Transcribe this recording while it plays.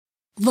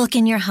Look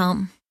in your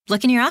home.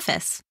 Look in your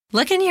office.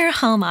 Look in your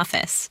home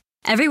office.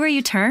 Everywhere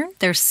you turn,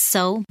 there's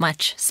so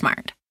much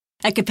smart.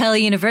 At Capella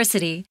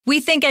University,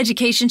 we think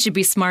education should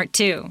be smart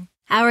too.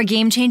 Our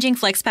game-changing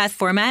FlexPath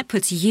format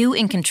puts you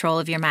in control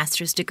of your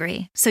master's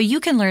degree, so you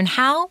can learn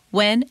how,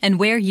 when, and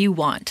where you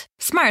want.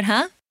 Smart,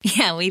 huh?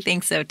 Yeah, we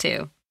think so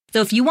too.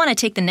 So if you want to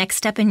take the next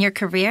step in your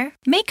career,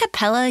 make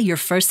Capella your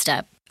first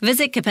step.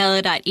 Visit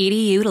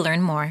capella.edu to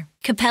learn more.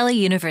 Capella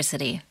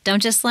University.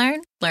 Don't just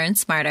learn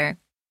smarter.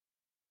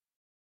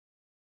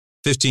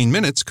 15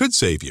 minutes could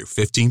save you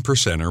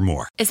 15% or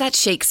more. Is that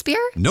Shakespeare?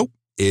 Nope,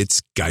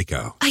 it's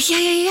Geico.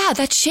 Yeah,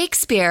 that's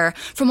Shakespeare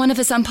from one of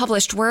his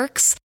unpublished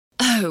works.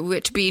 Oh,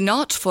 it be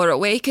not for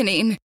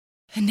awakening.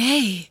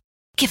 Nay,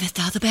 giveth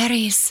thou the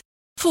berries.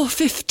 For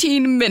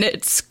 15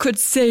 minutes could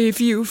save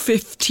you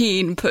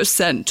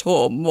 15%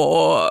 or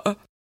more.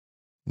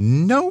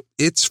 Nope,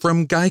 it's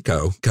from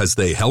Geico, because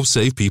they help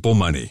save people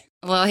money.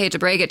 Well, I hate to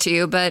break it to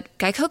you, but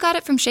Geico got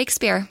it from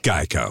Shakespeare.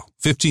 Geico.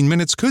 15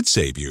 minutes could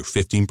save you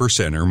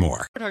 15% or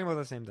more. We're talking about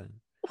the same thing.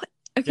 What?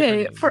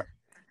 Okay,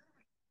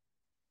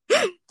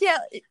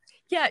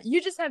 yeah,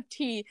 you just have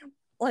tea.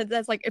 Like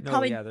that's like it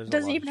probably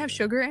doesn't even have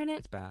sugar in it.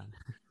 It's bad.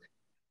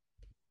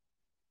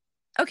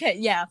 Okay,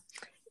 yeah,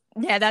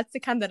 that's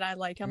the kind that I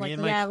like. I'm like,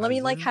 yeah, let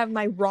me like have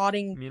my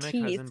rotting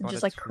teeth and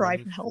just like cry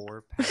for help.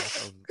 Pack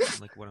of,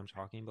 like what I'm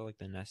talking about, like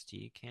the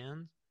Nestea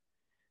cans.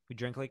 We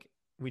drank like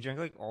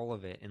all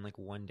of it in like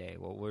one day.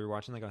 Well, we were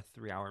watching like a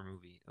 3-hour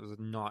movie. It was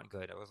not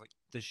good. It was like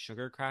the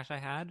sugar crash I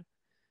had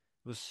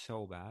was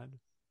so bad.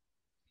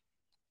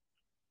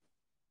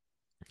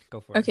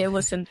 Go for it. Okay,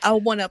 listen, I'll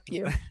one-up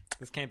you.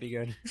 This can't be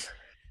good.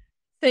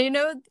 So you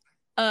know,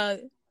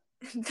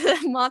 the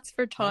Mott's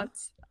for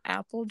Tots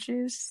apple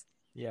juice.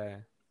 Yeah.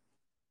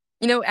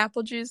 You know,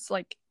 apple juice,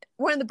 like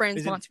one of the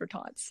brands Mott's for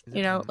Tots.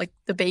 You know, like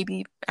the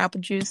baby apple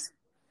juice.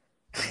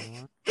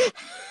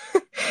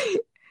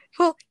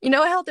 Well, you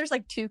know how there's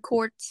like 2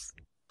 quarts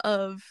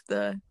of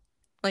the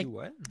like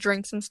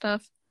drinks and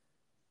stuff?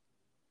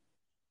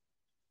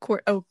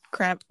 Oh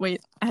crap,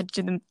 wait, I had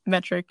to do the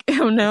metric.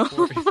 Oh no.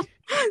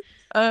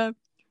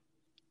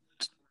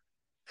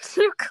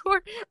 2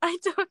 quart, I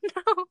don't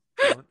know.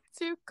 What?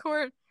 2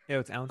 quart. Yeah,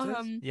 it's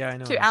ounces? Yeah, I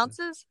know. 2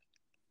 ounces?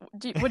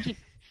 Would you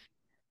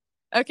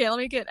Okay, let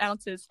me get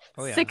ounces.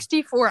 Oh, yeah.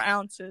 64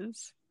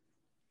 ounces.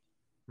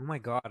 Oh my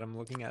god, I'm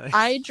looking at it.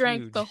 I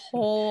drank the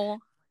whole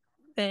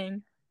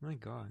thing. Oh my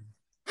god.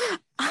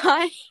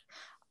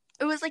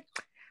 It was like,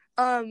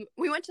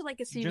 we went to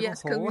like a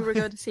CVS because we were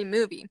going to see a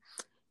movie.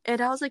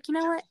 And I was like, you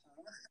know what?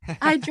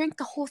 I drank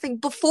the whole thing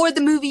before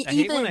the movie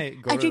even.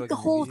 I drank the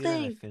whole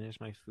thing. I finish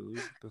my food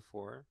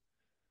before.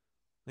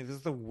 Like, this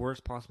is the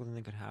worst possible thing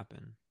that could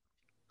happen.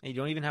 And you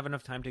don't even have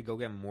enough time to go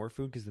get more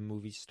food because the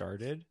movie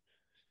started.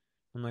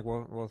 I'm like,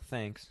 well,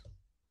 thanks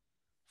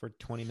for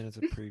 20 minutes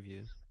of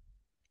previews.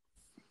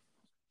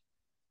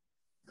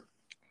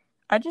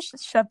 I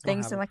just shove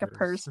things in like a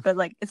purse, but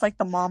like it's like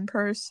the mom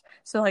purse.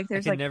 So like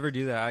there's I like never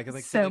do that. I could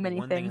like so like many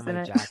one things thing in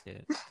my it.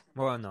 Jacket.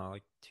 Well, no,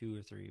 like 2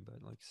 or 3, but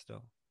like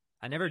still,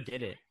 I never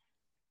did it.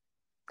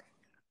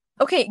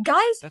 Okay,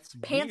 guys, That's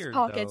pants weird,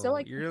 pockets though. are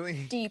like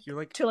really, deep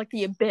like, to like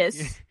the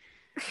abyss.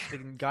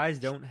 like, guys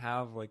don't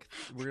have like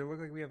we look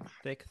like we have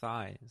thick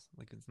thighs.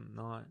 Like it's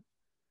not.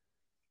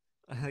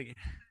 Like,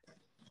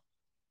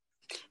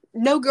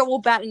 no girl will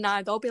bat an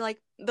eye. They'll be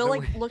like,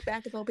 like look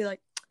back and they'll be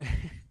like, "Is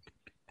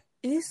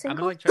he single? I'm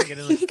gonna like try to get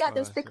in. Like, he got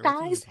those thick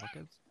thighs."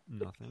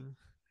 Nothing.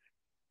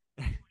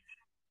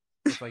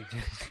 It's like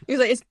he's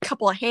like, "It's a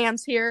couple of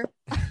hams here."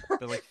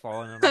 They're like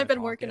falling. I've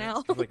been working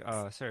out. It's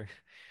like, sir.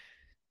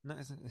 No,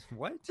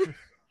 what?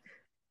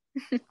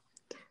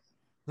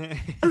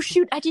 Oh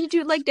shoot! I didn't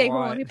do leg day.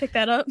 Hold on, let me pick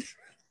that up.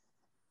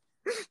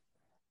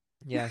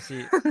 Yeah.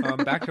 See,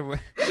 back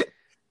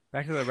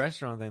to the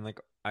restaurant thing.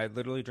 Like, I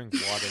literally drink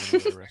water when I go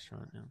to the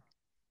restaurant now.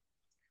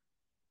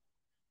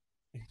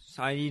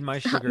 So I need my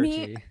sugar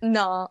tea.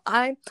 No,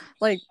 I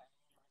like.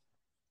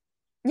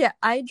 Yeah,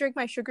 I drink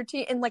my sugar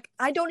tea and like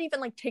I don't even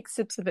like take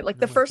sips of it. Like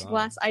the first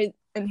glass, I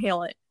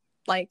inhale it.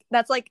 Like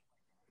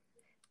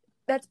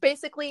that's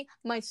basically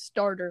my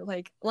starter.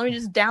 Like, let me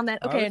just down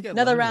that. Okay,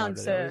 another round,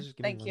 sir.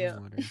 Thank you.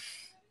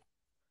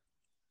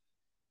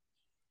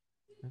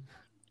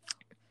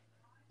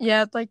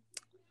 Yeah, like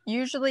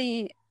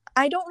usually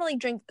I don't really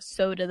drink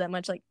soda that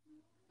much. Like,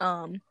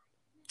 I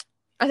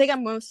think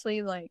I'm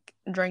mostly like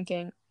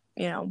drinking,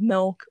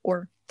 milk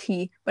or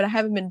tea. But I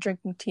haven't been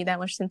drinking tea that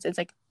much since it's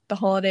like the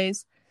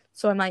holidays.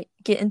 So I might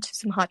get into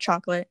some hot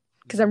chocolate.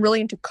 Because I'm really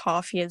into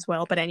coffee as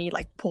well, but I need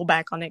like pull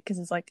back on it because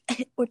it's like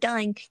we're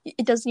dying.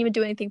 It doesn't even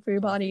do anything for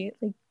your body.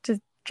 Like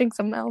just drink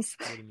something else.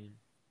 What do you mean?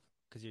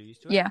 Because you're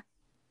used to it? Yeah.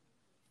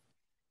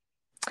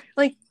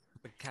 Like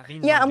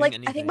I'm like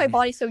anything. I think my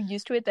body's so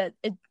used to it that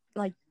it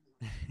like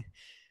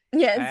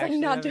yeah, it's like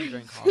not doing. I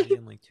haven't drank coffee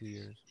in like 2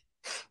 years.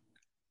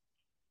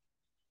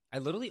 I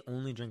literally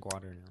only drink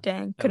water now.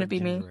 Dang, couldn't be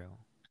me.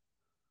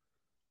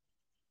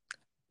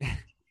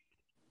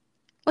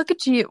 Look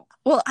at you.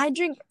 Well, I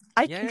drink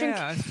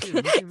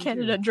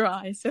Canada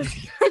Dry, so you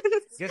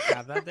guys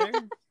have that there?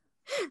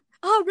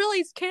 Oh, really?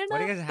 It's Canada? What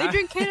do you guys They have?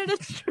 drink Canada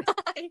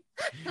Dry.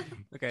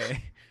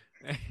 Okay.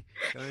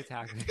 Don't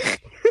attack me.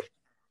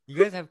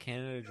 You guys have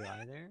Canada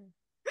Dry there?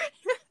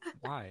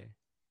 Why?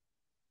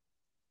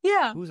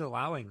 Yeah. Who's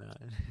allowing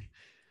that?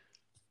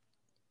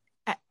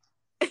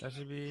 That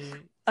should be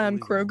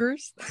illegal.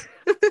 Kroger's.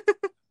 It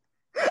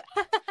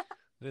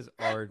is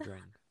our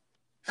drink.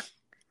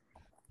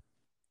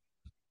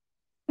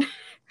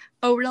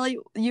 Oh, really?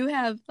 You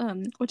have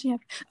what do you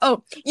have?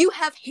 Oh, you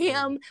have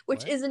ham, which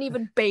What? isn't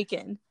even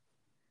bacon.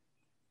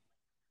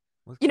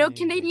 What's You know,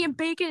 Canadian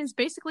bacon is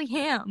basically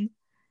ham.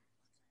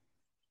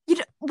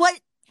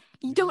 What?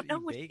 You don't know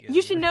what? bacon.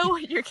 You should know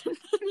what your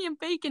Canadian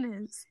bacon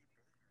is.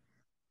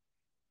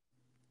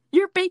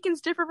 Your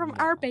bacon's different from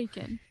our No.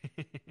 bacon.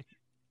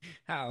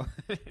 How?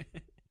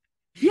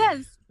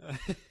 Yes.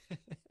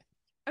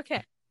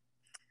 Okay.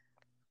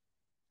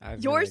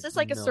 I've Yours is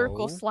like a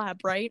circle no. slab,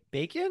 right?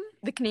 Bacon?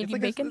 The Canadian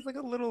It's bacon. It's like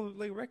a little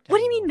rectangle. What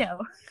do you mean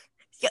no?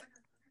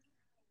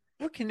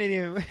 What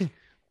Canadian?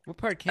 What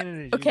part of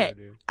Canada did Okay. you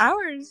go to?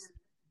 Ours.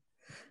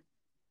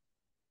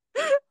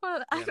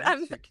 Well, Yeah, that's your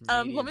let me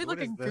Canadian. look What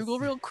at is this? Google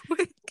real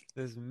quick.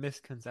 This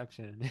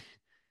misconception.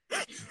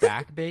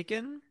 Back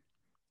bacon?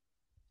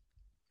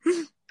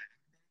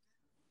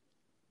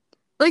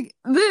 Like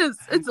this,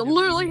 I've it's never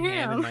literally eaten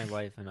ham in ham. my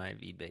life, and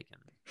I've eaten bacon.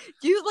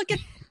 You look at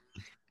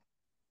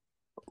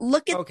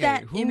Okay,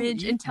 that who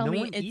image and eats- tell no me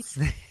one it's eats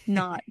that.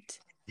 not.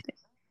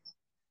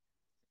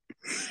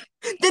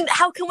 Then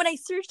how come when I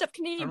searched up I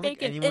Canadian don't think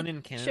bacon, anyone it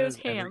in Canada shows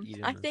has ever ham?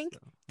 eaten I this, think though.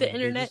 the Like, they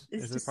internet just-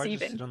 is they probably just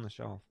deceiving. sit on the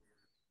shelf.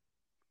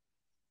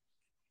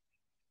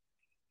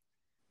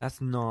 That's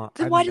not.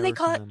 Then I've why do they never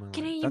call seen it that in my life.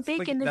 Canadian That's like-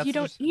 bacon if that's you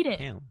don't just eat it?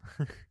 ham.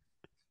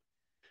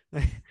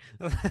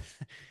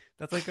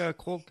 That's like a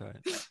cold cut.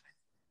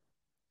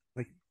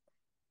 Like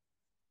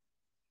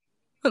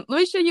Let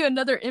me show you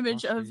another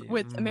image I'll of show you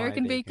with my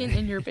American bacon bacon.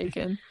 and your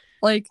bacon.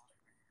 Like,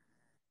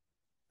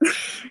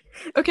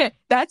 okay,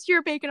 that's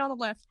your bacon on the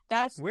left.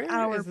 That's where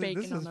our is this?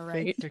 bacon This on is the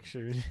fake right.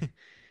 pictures.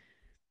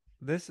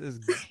 This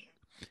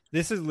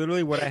is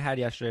literally what I had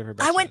yesterday for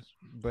I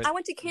breakfast.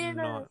 went to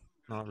Canada.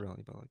 Not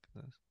really, but like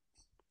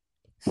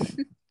this.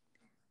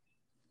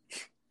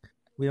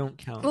 We don't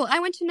count. Well, I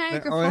went to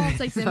Niagara Oh, Falls,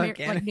 like it's the not like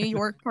Canada. New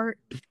York part,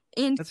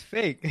 and That's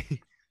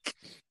fake.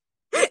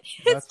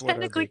 it's That's what our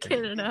technically bacon is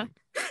Canada.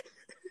 like.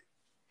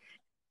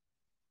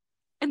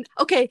 And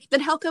okay, then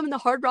how come in the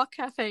Hard Rock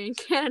Cafe in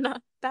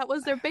Canada that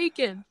was their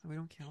bacon? We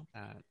don't count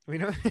that. We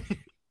don't.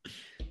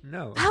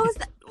 No. How is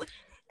that?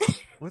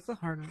 What's the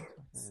hard?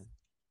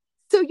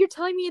 So you're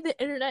telling me the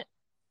internet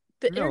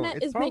No, internet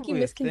it's is making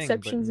probably a thing,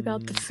 misconceptions but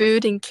about the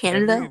food in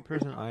Canada? Every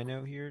person I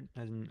know here, I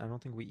don't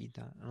think we eat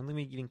that. I don't think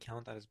we even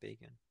count that as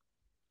bacon.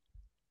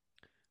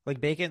 Like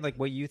bacon, like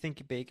what you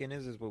think bacon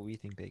is what we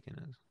think bacon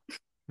is.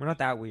 We're not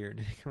that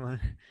weird. Come on.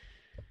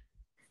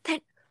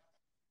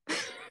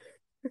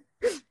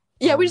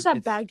 Yeah, we just have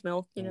It's bagged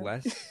milk, you know.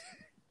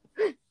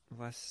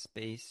 less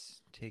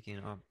space taken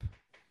up.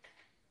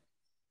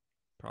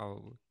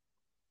 Probably.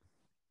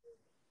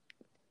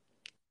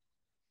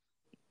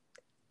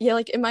 Yeah,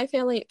 like in my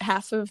family,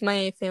 half of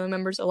my family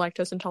members are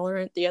lactose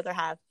intolerant, the other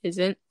half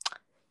isn't.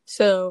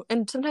 So,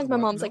 and sometimes my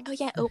What mom's milk? like,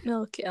 "Oh yeah, oat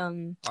milk,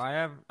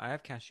 I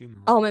have cashew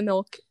milk. almond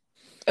milk,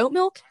 oat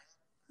milk."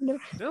 No.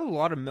 There are a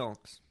lot of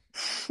milks.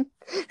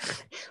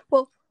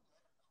 Well,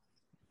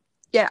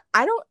 yeah,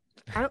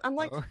 I'm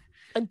like Oh.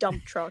 a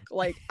dump truck.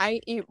 Like I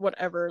eat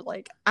whatever.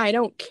 Like I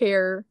don't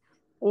care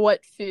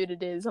what food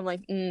it is. I'm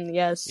like,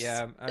 yes,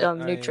 Yeah,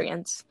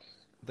 nutrients.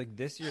 Like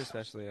this year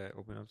especially, I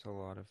opened up to a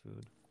lot of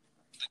food.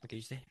 Like I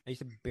used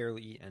to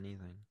barely eat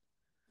anything.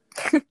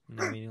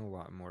 Now I'm eating a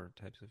lot more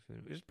types of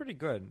food. It's pretty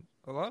good.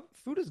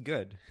 Food is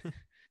good.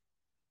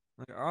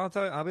 Like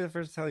I'll be the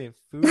first to tell you,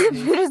 food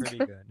is pretty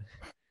good.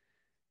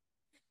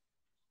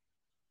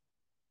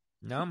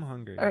 Now I'm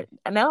hungry. All right,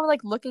 and now I'm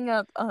like looking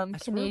up I swear we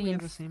Canadian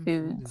have the same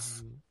food foods.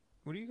 as you.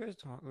 What are you guys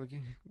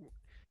talking?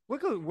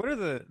 What are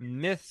the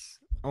myths?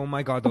 Oh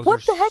my god, those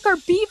What are the heck are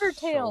beaver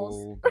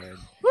tails? so good.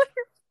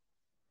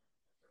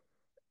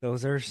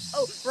 Those are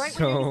Oh, right.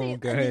 so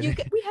good.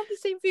 We have the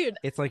same food.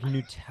 It's like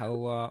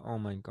Nutella. Oh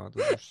my god,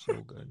 those are so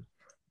good.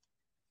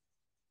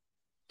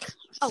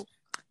 Oh,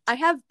 I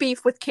have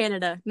beef with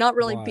Canada. Not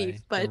really Why?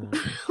 beef, but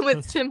Oh.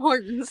 with Tim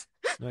Hortons.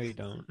 No, you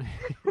don't.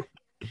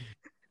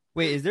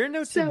 Wait, is there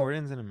no So- Tim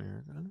Hortons in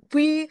America?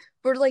 We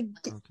were like,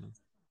 Okay.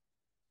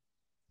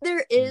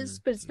 there is,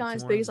 but it's not Tim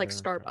as big as Hortons like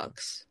are incredible.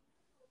 Starbucks.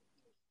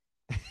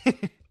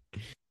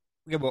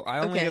 Yeah, well, I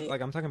only Okay. get,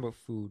 like, I'm talking about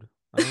food.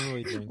 I don't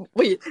really drink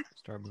Wait,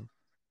 Starbucks.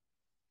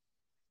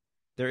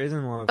 There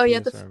isn't a lot of Oh, food yeah,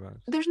 at the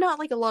Starbucks. there's not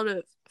like a lot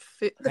of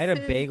food. I had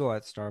a bagel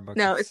at Starbucks.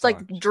 No, that it's like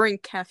sucked. drink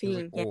It was caffeine.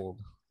 like Yeah. old.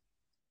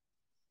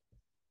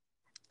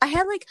 I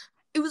had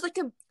it was like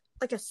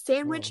a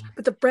sandwich, Whoa.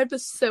 but the bread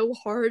was so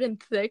hard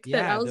and thick that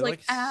Yeah, I was they're,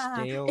 like,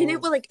 stale, and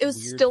it was like it was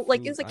weird still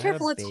like it food. was like I had a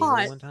careful, it's bagel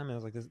hot. One time, and I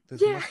was like,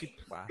 this Yeah. must be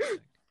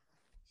plastic.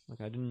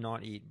 Like I did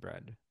not eat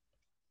bread.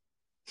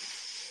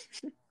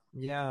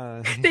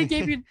 Yeah. They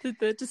gave you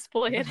the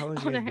display What the it hell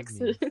did you on guys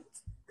give me? accident.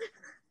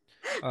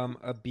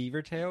 A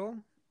beaver tail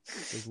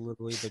is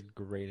literally the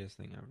greatest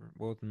thing ever.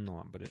 Well, it's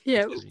not, but it's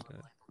Yeah. pretty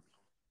good.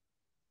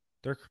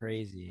 They're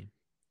crazy.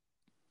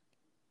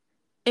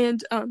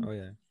 And Oh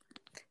yeah.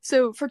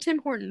 so for Tim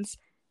Hortons,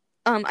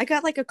 I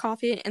got like a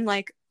coffee and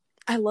like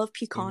I love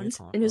pecans,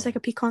 and it was like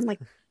a pecan,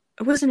 like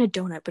it wasn't a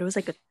donut, but it was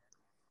like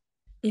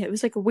it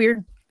was like a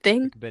weird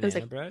thing. Like it was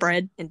like bread?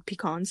 bread and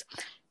pecans,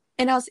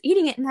 and I was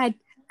eating it, and I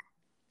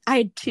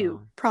had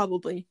two, Oh.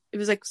 probably. It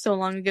was like so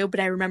long ago,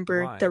 but I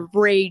remember Why? the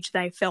rage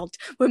that I felt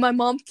when my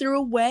mom threw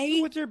away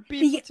What's your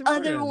beef the with Tim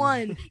other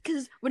Hortons? one.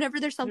 Because whenever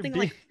there's something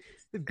like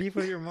the beef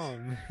with your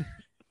mom.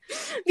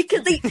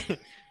 because they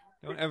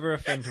Don't ever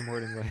offend Tim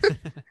Hortons.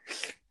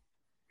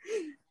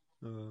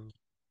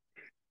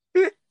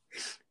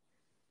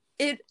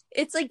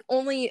 it's like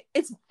only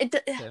it's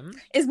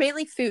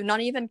mainly food,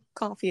 not even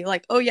coffee.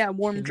 Like, oh yeah,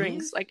 warm Timmy?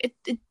 drinks. Like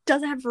it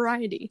doesn't have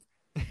variety.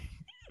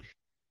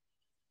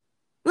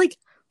 Like,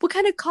 what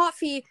kind of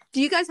coffee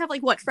do you guys have?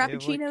 Like what,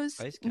 frappuccinos,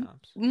 like, ice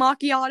caps,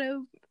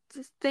 macchiato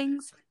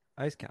things?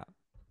 Ice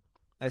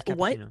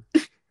What? cappuccino.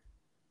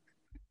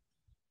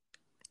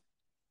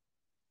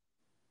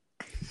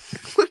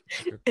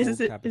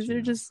 Is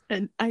there just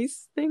an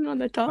ice thing on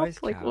the top?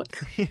 Ice like cap. what?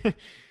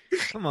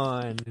 Come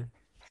on.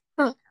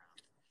 Huh.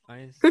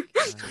 Ice.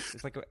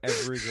 It's like what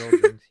every girl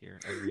drinks here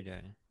every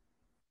day.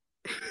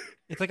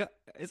 It's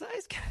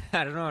ice cap.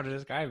 I don't know how to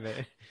describe it.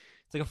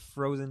 It's like a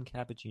frozen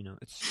cappuccino.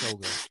 It's so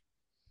good.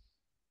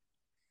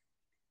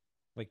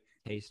 Like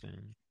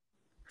tasting.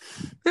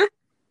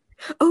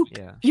 Oh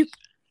yeah.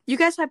 You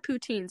guys have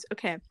poutines,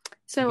 okay?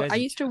 So I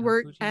used to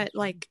work poutines? at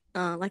like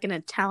an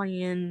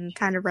Italian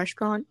kind of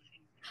restaurant.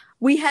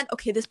 We had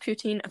this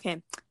poutine. Okay,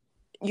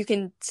 you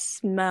can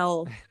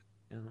smell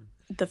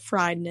the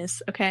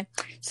friedness. Okay,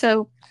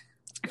 so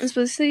it was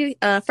basically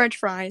French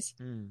fries.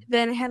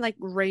 Then it had like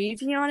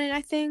gravy on it,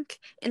 I think,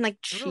 and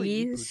like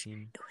cheese.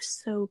 Really it was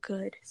so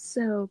good,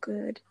 so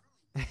good.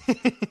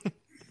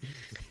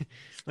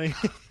 Like,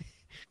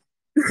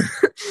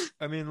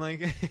 I mean,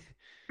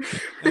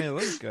 it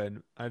looks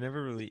good. I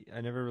never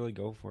really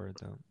go for it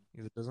though,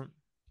 because it doesn't.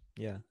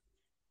 Yeah.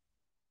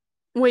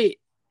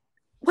 Wait,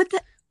 what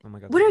the? Oh my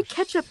god! What are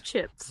ketchup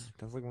chips?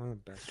 That's like one of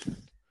the best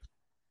chips.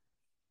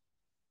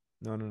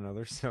 No,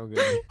 they're so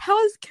good.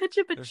 How is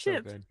ketchup a they're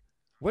chip? So good.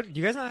 What do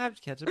you guys not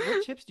have ketchup?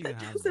 What chips do you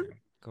have? There?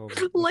 Go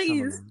over.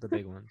 Lay's, the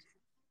big ones.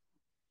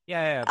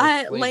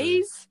 Yeah.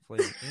 Lay's.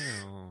 Flavor.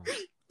 Ew.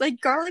 Like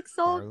garlic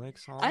salt. Garlic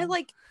salt. I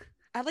like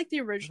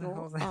the original.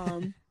 What the hell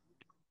is that?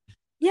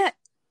 Yeah.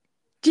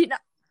 Do you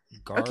not?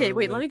 Garlic Okay,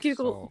 wait. Let me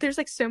Google. Salt. There's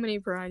like so many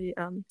variety.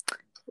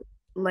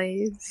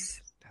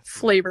 Lay's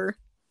flavor.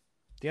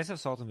 Do you guys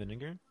have salt and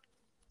vinegar?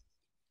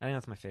 I think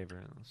that's my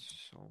favorite.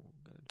 That's so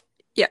good.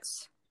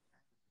 Yes.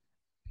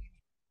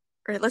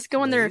 All right, let's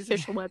go on their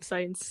official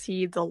website and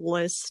see the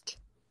list.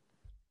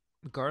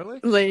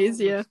 Garlic? Lay's,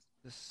 yeah.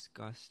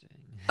 Disgusting.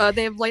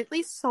 They have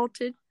lightly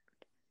salted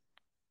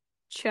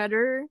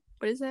cheddar.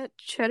 What is that?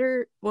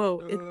 Cheddar.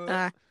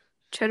 Whoa.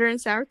 Cheddar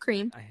and sour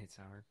cream. I hate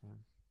sour cream.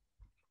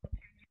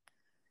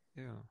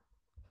 Ew.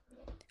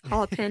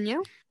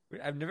 Jalapeno.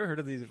 I've never heard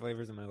of these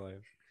flavors in my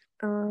life.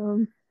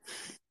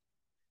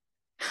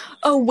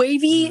 Oh,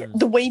 wavy.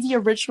 The wavy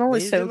original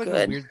is so like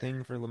good. A weird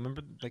thing for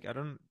remember, like I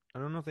don't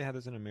know if they had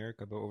this in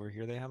America, but over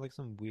here they have like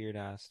some weird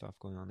ass stuff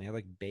going on. They have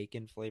like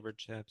bacon flavored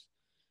chips.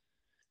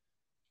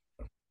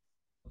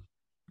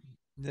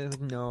 They're like,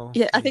 no.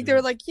 Yeah, I think they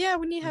were like, yeah,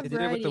 we need to have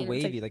variety. They did it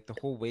with the wavy, like the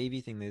whole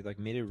wavy thing. They like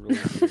made it really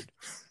weird.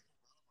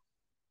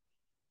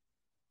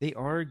 They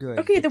are good.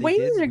 Okay, the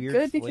wavies are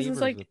good because it's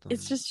like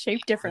it's just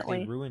shaped differently.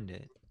 Like they ruined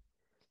it.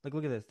 Like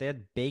look at this. They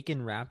had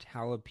bacon wrapped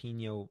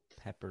jalapeno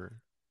pepper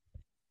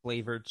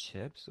flavored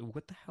chips.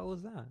 What the hell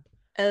is that?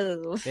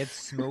 Oh. They had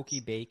smoky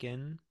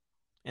bacon,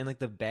 and like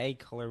the bag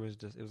color was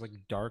it was like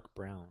dark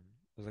brown.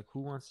 I was like,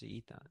 who wants to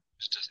eat that?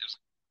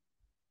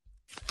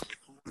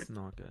 It's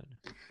not good.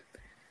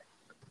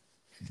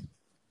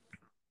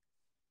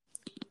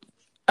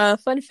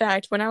 Fun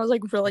fact, when I was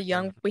like really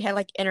young, we had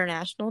like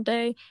International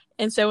Day,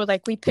 and so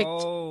like we picked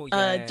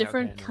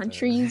different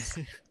countries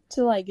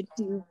to like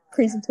do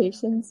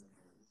presentations.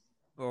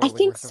 Oh, I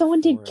think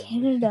someone did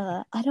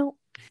Canada. I don't.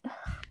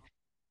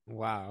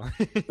 Wow.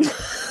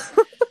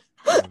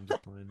 I'm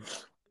just playing.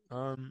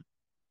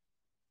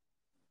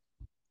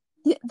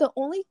 Yeah, the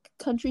only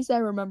countries I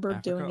remember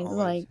doing is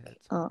like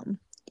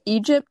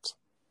Egypt.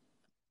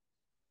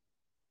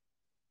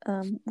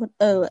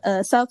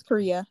 South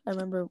Korea. I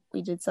remember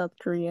we did South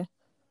Korea.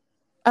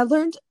 I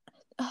learned.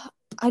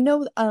 I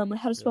know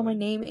how to spell my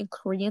name in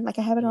Korean. Like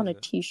I have it on a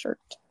T-shirt.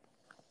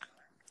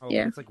 Oh,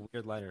 yeah. It's like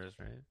weird letters,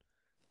 right?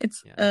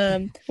 It's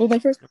well, my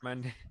first.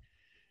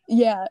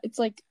 Yeah, it's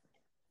like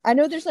I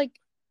know there's like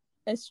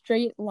a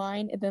straight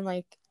line, and then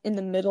like in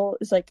the middle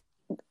is like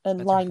a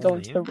line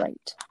going to the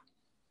right.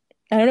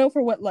 I don't know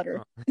for what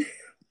letter. Oh.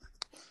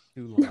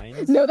 2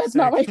 lines? No, that's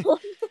not my one.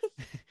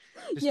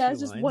 Yeah,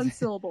 it's just one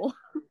syllable.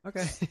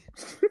 Okay.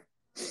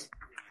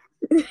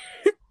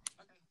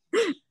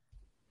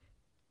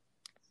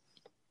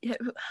 Yeah.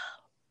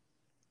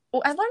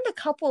 Well, I learned a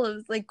couple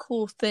of like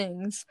cool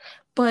things,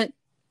 but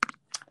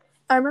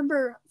I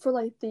remember for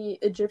like the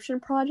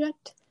Egyptian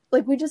project,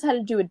 like we just had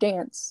to do a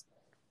dance.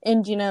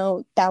 And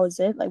that was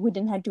it. Like we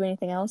didn't have to do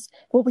anything else.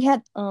 Well, we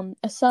had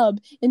a sub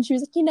and she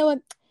was like, "You know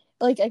what?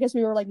 Like I guess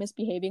we were like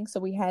misbehaving, so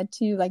we had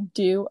to like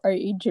do our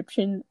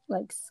Egyptian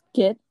like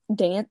skit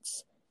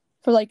dance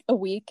for like a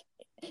week."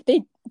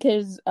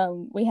 Because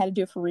we had to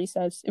do it for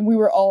recess, and we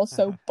were all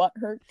so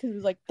butthurt because it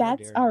was like,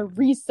 that's our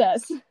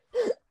recess.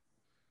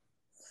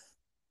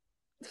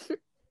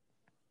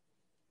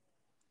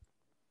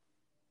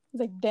 It's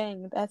like,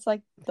 dang, that's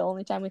like the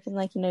only time we can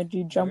like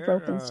do jump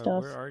rope and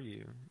stuff. Where are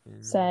you?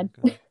 Sad.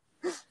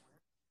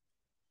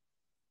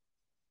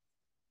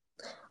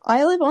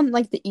 I live on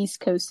like the East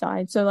Coast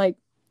side, so like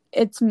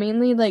it's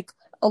mainly like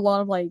a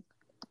lot of like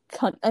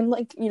and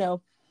like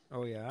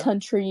Oh yeah.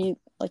 country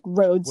like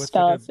road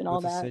stuff and all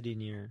what's that. What's a city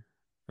near?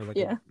 Or like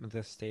Yeah.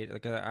 the state?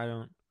 Like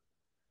I'm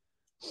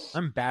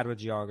bad with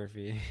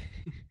geography.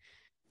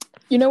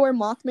 You know where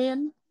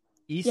Mothman?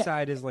 East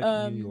side is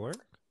like New York.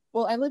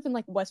 Well, I live in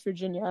like West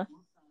Virginia.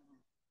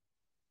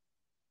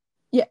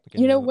 Yeah,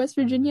 like West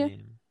Virginia?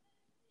 I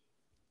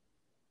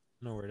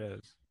know where it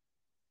is.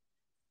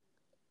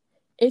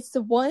 It's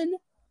the one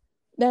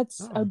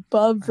that's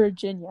above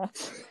Virginia.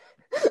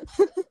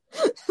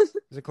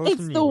 Is it close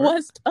to New York? It's the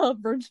west of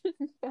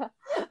Virginia.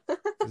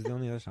 Is it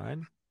on the other side?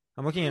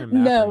 I'm looking at a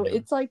map. No, right now.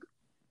 it's like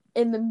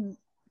in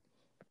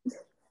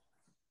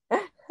the...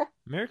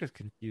 America's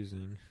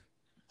confusing.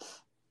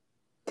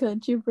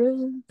 Country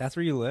road. That's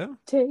where you live?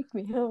 Take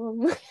me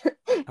home.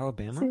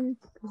 Alabama?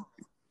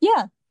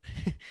 Yeah.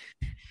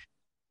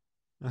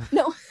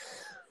 No.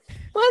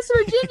 West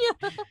Virginia.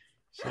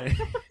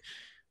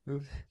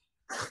 Oops.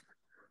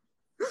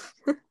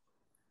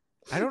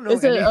 I don't know.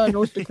 Is it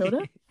North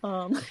Dakota?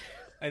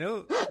 I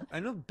know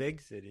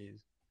big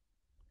cities.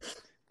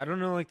 I don't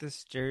know like the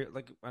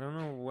I don't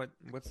know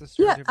what's the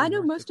stereotype. Yeah, I know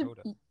North most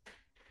Dakota. of.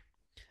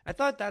 I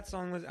thought that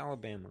song was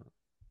Alabama.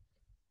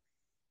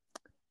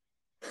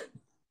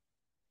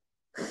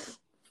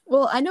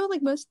 Well, I know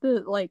like most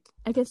of the like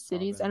I guess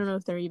cities. Province. I don't know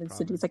if they're even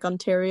cities like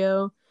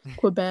Ontario,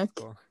 Quebec.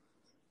 Cool.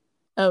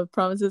 Oh,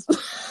 provinces. Those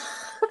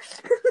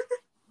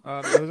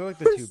are like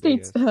the two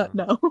states. biggest.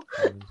 No.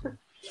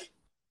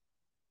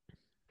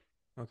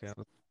 Okay.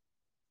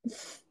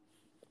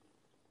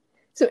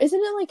 So isn't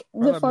it like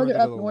the farther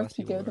up north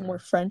you go, the the more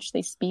French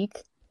they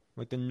speak?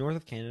 Like the north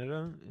of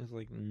Canada is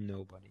like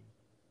nobody.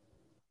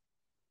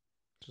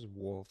 Just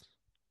wolves.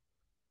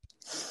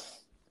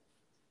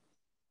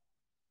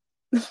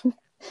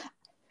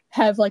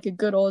 Have like a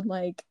good old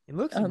like it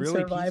looks really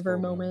Survivor peaceful,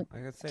 moment. I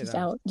gotta say just that.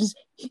 Out. Just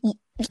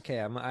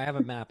okay. I have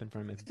a map in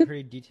front of me. It's a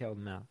very detailed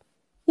map.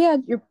 Yeah,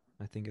 you're.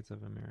 I think it's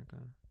of America.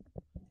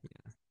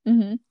 Yeah.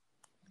 Mm-hmm.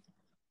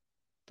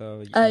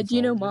 Do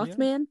you know video?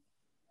 Mothman?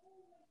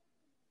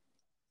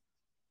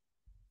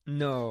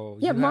 No.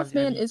 Yeah,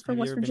 Mothman is from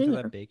West West Virginia. Virginia. Been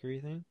to that bakery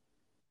thing?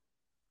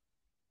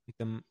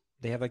 Like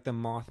they have like the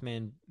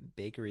Mothman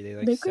bakery. They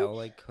like bakery? sell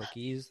like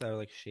cookies that are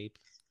like shaped.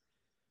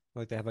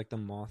 Like they have like the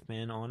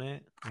Mothman on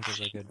it. Like as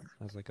a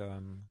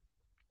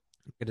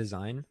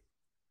design.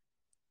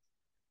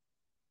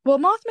 Well,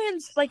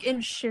 Mothman's like in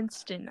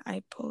Shinston,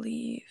 I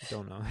believe.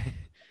 Don't know.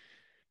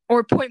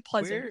 Or Point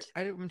Pleasant.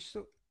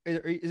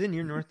 Is it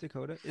near North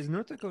Dakota? Is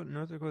North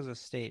Dakota's a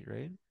state,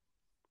 right?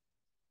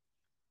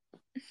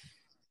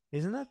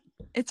 Isn't that?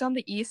 It's on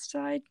the east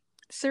side,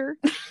 sir.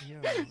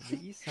 Yeah, the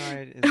east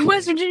side is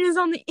West Virginia's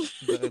on the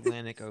east. The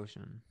Atlantic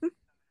Ocean.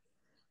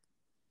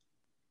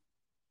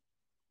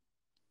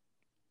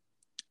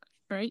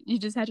 Right? You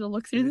just had to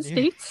look through the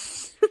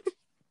states.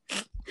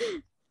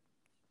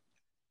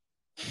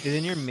 Is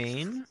it near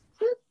Maine?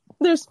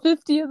 There's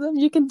 50 of them.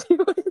 You can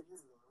do it.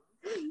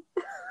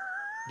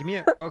 Give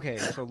me okay,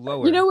 so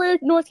lower. You know where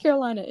North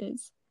Carolina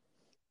is?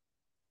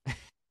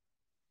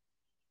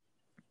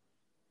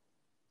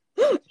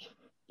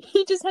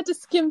 He just had to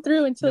skim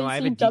through until I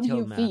have you a see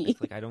detailed WV. map.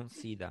 It's like I don't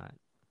see that.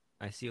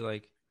 I see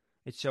like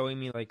it's showing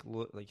me like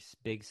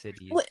big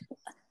cities. All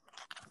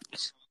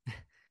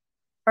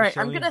right,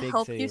 I'm gonna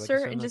help you,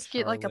 sir, and just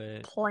get like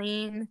a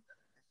plain.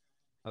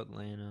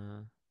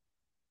 Atlanta.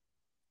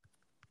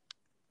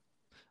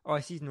 Oh, I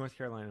see North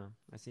Carolina.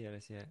 I see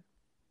it.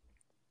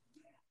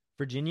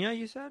 Virginia,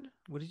 you said?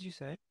 What did you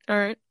say? All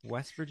right.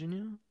 West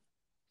Virginia?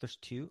 There's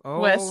two? Oh,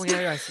 West.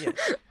 Yeah, I see it.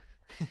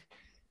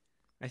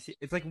 I see.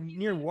 It's like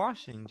near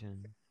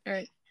Washington. All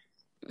right.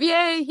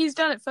 Yay, he's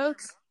done it,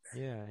 folks.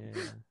 Yeah.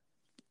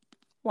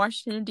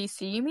 Washington,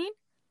 D.C., you mean?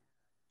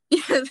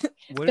 Yeah.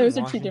 Those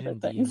are two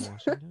different things.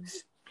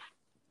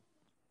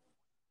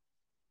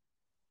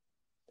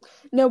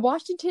 No,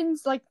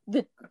 Washington's like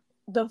the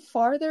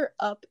farther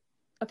up.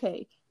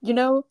 Okay,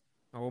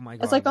 oh my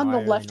God, it's like on the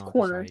left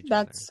corner.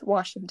 That's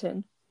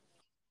Washington.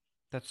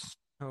 That's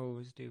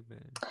so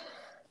stupid.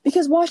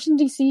 Because Washington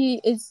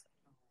D.C. is.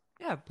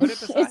 Yeah, put it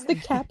beside. It's the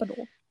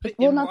capital.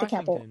 Well, not the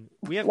capital.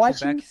 We have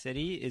Quebec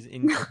City is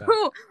in Quebec.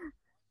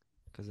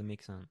 Because it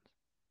makes sense.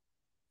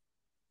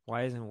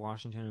 Why isn't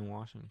Washington in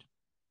Washington?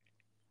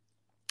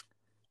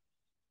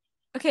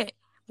 Okay,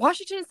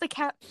 Washington is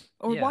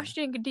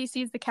Washington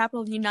D.C. is the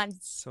capital of the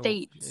United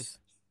States.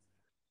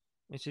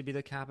 It should be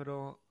the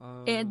capital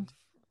of And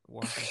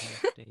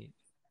Washington State.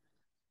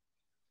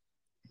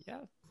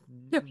 Yeah.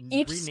 no,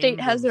 each state Rename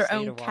has the their state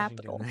own of Washington.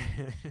 capital.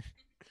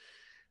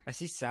 I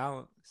see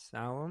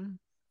Solemn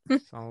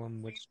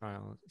witch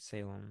trials.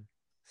 Salem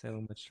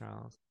witch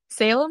trials.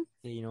 Salem?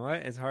 Yeah, you know what?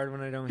 It's hard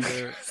when I don't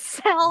hear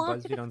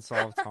Salem. BuzzFeed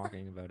Unsolved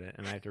talking about it,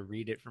 and I have to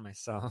read it for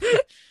myself.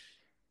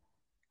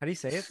 How do you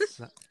say it?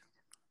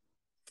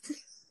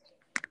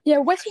 Yeah,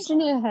 West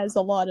Virginia has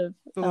a lot of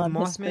So the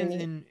Mothman's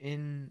history.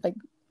 in Like,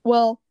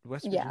 well,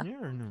 West yeah. Virginia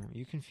or no?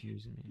 You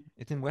confusing me.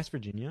 It's in West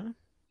Virginia?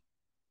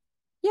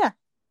 Yeah.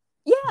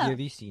 Have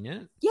you seen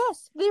it?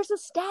 Yes, there's a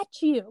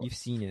statue. You've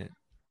seen it.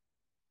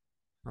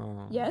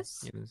 Oh,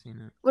 Yes. You haven't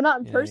seen it. Well, not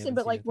in Yeah, you person, haven't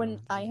but seen like it, when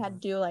though. I had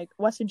to do like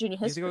West Virginia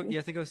history. You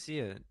have to go see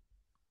it.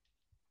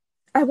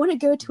 I want to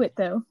go to it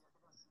though.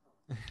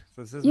 So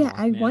this is Yeah,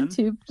 I Mothman. want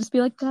to just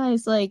be like,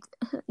 guys, like,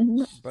 I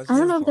BuzzFeed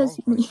don't know if that's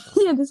Unsolved?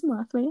 yeah, this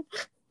Mothman.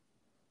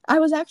 I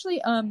was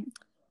actually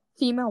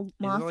female Is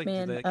it, like,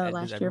 Mothman does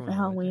last year everyone for know it?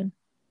 Halloween.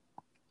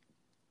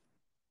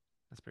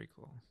 That's pretty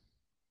cool.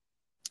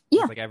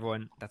 Yeah. It's like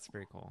everyone. That's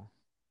pretty cool.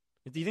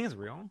 Do you think it's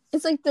real?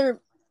 It's like they're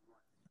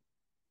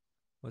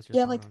What's your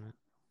Yeah, thought like- on it?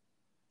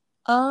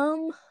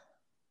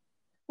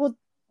 well,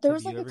 there Have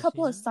was you like a ever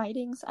couple seen of it?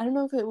 sightings. I don't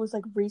know if it was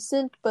like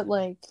recent, but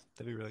like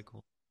That'd be really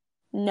cool.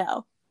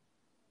 no.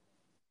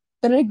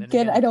 Then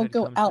again, I it don't could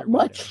go come out through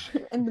much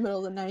in the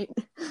middle of the night.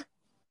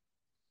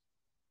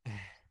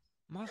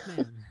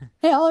 Mothman.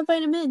 Hey, I'll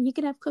invite him in. He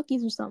can have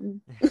cookies or something.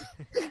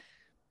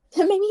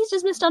 Maybe he's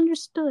just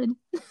misunderstood.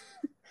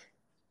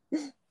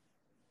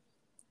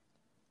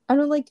 I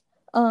don't like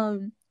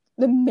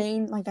the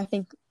main, like, I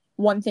think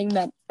one thing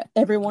that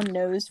everyone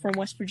knows from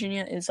West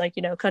Virginia is like,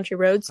 you know, country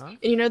roads. Huh? And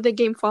you know the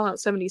game Fallout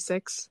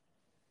 76?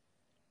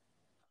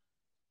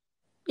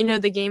 You know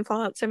the game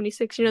Fallout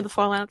 76? You know the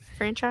Fallout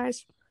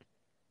franchise?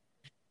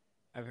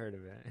 I've heard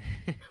of it.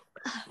 I don't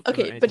know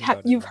Okay, anything but about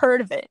it, you've though.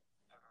 heard of it.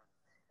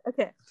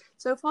 Okay,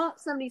 so Fallout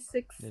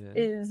 76 It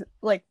is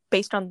like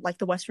based on like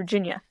the West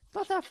Virginia It's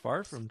not that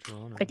far from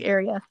Toronto. like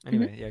area.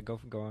 Anyway, yeah, go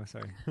on.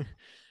 Sorry.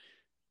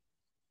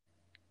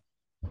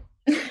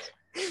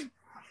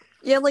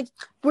 Yeah, like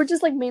we're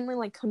just like mainly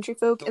like country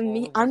folk, So and all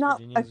me, of I'm West not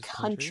Virginia a is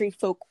country country?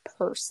 folk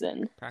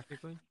person.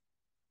 Practically.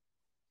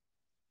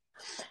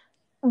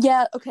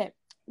 Yeah, okay.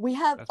 We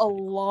have That's a pretty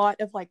cool. lot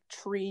of like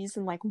trees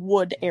and like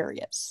wood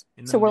areas,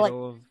 In the so we're like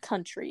middle of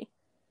country.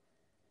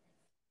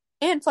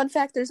 And fun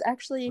fact, there's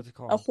actually what's it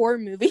called? a horror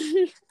movie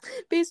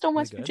based on Is it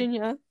West good?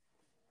 Virginia.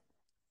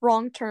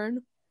 Wrong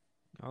Turn.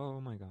 Oh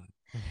my god.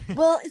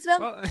 Well, it's about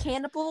Well,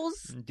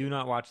 cannibals, do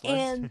not watch list.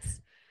 and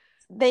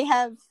they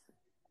have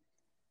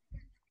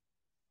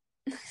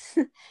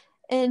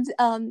and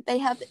they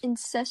have That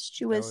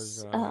incestuous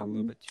was a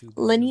little bit too big of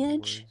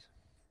lineage. words.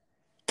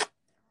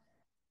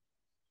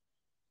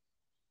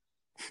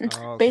 Oh,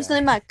 okay.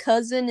 Basically, my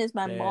cousin is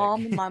my Sick.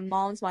 mom, and my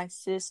mom's my Love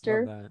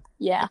sister. that.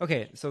 Yeah.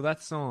 Okay, so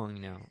that song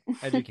now.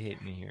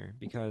 Educate me here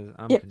because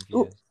I'm Yep.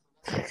 confused.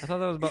 I thought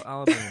that was about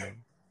Alabama.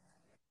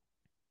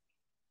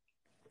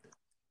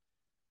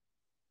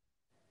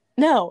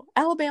 No,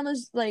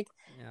 Alabama's like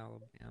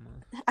Alabama.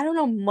 I don't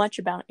know much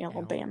about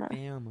Alabama,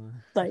 Alabama.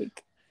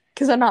 like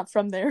because I'm not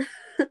from there.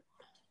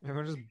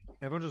 Everyone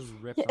just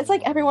ripped. Yeah, on it's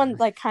like Alabama. everyone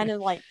like kind of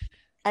like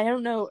I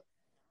don't know.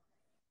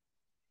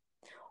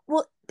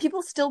 Well,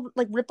 people still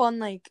like rip on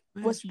like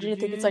West Virginia.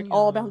 Think it's like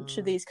all about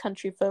Virginia. these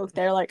country folk.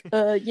 They're like,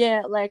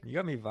 yeah, like You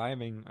got me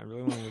vibing. I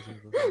really want to listen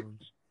to the song.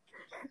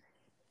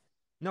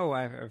 No,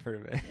 I've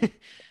heard of it.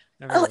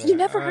 Oh, you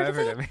never heard I've of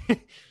heard of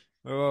it.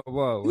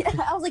 Whoa. yeah.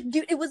 I was like,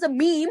 dude, it was a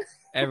meme.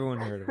 Everyone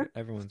heard of it.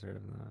 Everyone's heard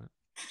of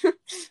that.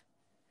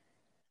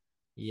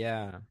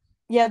 Yeah.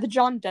 Yeah, the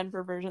John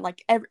Denver version.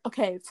 Like,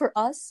 okay, for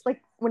us,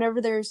 like whenever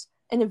there's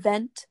an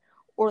event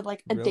or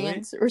like a Really?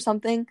 dance or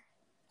something,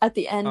 at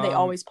the end they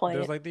always play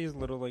There's it. like these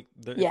little like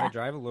if Yeah. I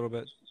drive a little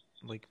bit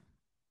like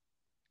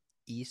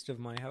east of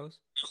my house,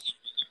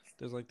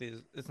 there's like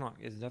these. It's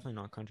definitely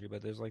not country,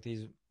 but there's like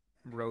these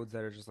roads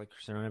that are just like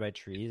surrounded by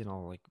trees, and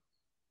I'll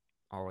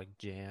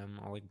jam,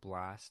 I'll like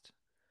blast.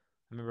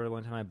 I remember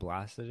one time I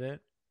blasted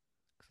it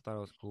because I thought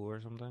it was cool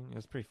or something. It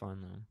was pretty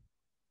fun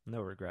though.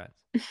 No regrets.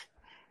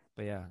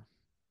 But yeah,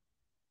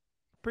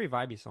 pretty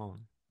vibey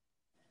song.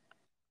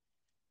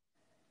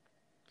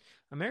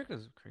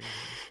 America's crazy.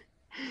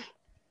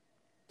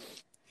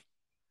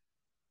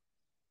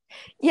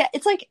 Yeah,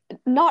 it's like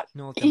not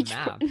No, it's a each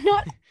map.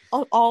 not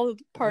all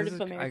part This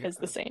of is- America is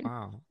the same.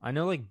 Wow. I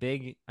know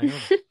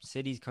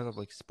cities because of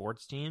like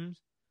sports teams.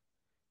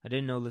 I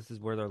didn't know this is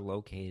where they're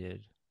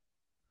located.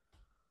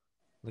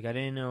 Like I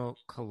didn't know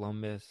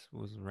Columbus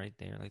was right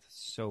there. Like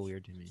that's so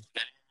weird to me.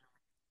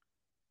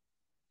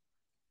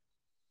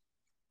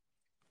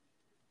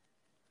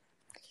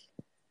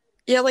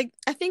 Yeah, like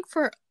I think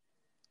for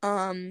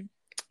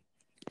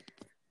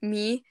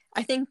me,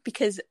 I think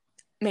because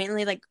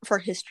mainly like for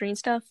history and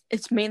stuff,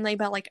 it's mainly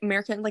about like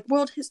American like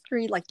world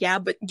history, like yeah,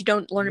 but you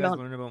don't learn You guys about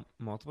learn about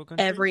multiple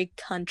countries? every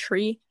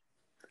country.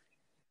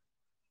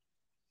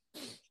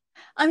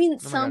 I mean, Oh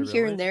my some God,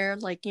 here really? and there,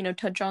 like, you know,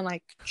 touch on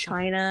like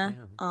China,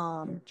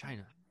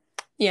 China.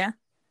 Yeah.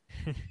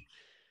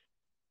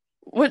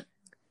 What?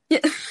 Yeah.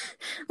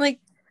 Like,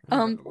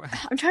 I'm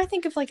trying to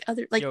think of like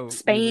other, like, Yo,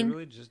 Spain. we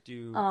literally just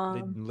do.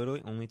 They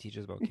literally only teach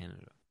us about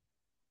Canada.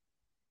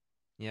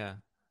 Yeah,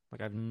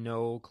 like I have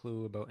no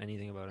clue about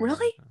anything about Really?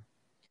 America.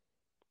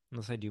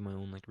 Unless I do my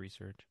own like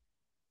research.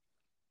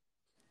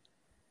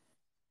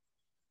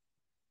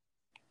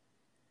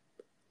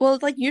 Well,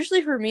 like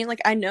usually for me, like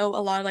I know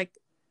a lot of like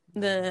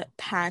the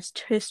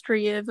past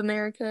history of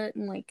America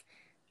and like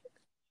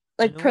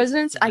I know, like,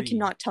 presidents. I 3,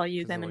 cannot tell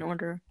you 'cause them they're, in like-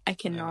 order. I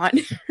cannot.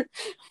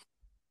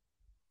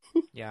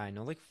 Yeah, I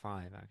know like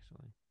 5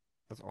 actually.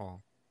 That's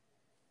all.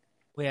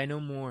 Wait, I know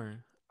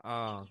more.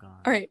 Oh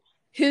god. All right,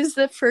 who's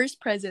the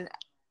first president?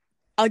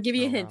 I'll give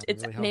you a Oh, wow, hint. that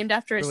It's really named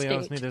helps. after a Really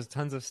helps me. state There's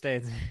tons of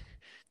states.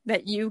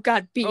 that you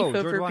got beef Oh,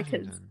 George over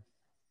Washington.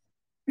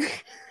 Oh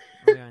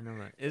yeah, I know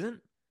that.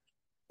 Isn't?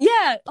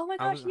 Yeah. Oh my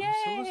I gosh! was so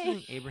Yay!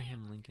 listening to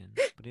Abraham Lincoln,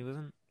 but he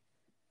wasn't.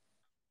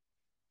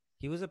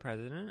 He was a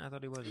president? I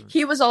thought he wasn't.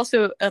 He was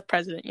also a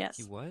president. Yes.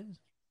 He was?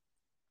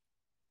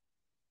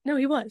 No,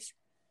 he was.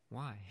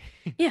 Why?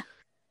 Yeah.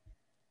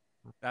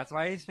 That's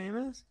why he's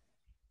famous?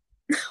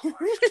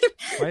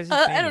 Why is he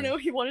I don't famous? know.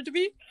 He wanted to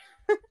be.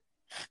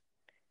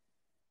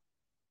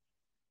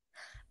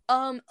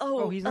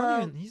 Oh, he's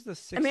not even. He's the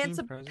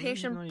 16th president.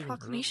 He's not Emancipation even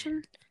Proclamation.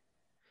 early.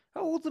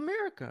 How old's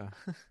America?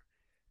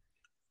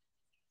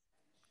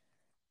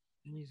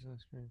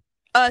 Jesus Christ.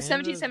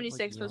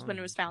 1776 was when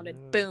it was founded.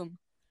 Canada. Boom.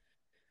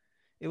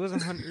 It was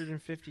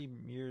 150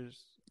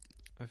 years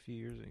a few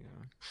years ago.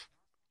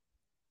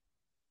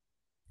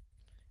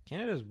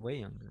 Canada's way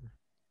younger.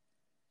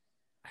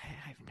 I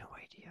have no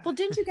idea. Well,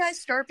 didn't you guys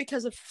start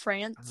because of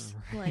France?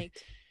 Oh. Like,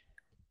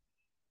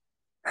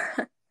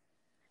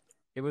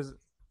 It was.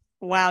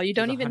 wow, you It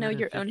don't was even know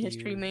your own 150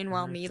 history. years-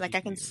 Meanwhile, me, like,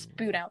 I can 150 years.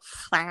 spoot out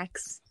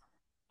facts.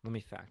 Let me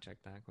fact check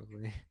that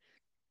quickly.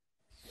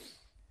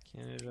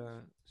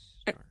 Canada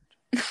start.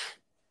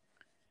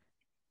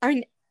 I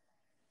mean,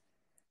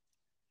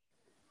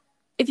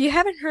 if you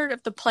haven't heard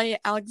of the play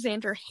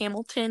Alexander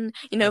Hamilton,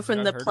 you know, I've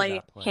from the heard of play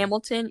that play.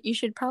 Hamilton, you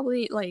should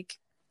probably, like,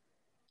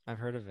 I've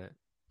heard of it.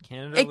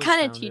 Canada. it was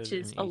kind of founded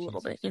teaches in a little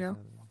bit, you know?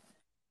 1867.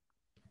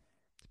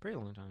 It's a pretty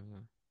long time ago.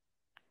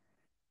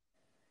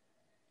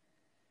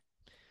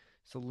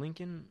 So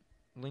Lincoln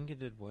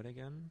did what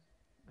again?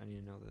 I need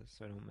to know this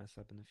so I don't mess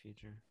up in the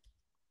future.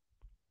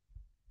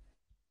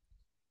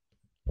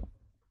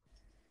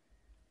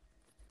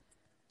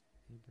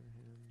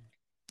 Abraham.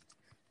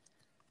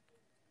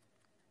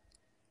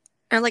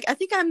 And, like, I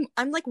think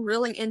I'm like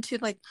really into,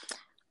 like,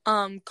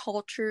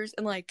 cultures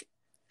and, like,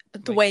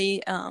 the Like,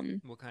 way,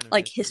 What kind of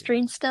like, history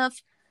and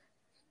stuff.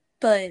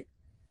 But,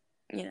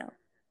 you know.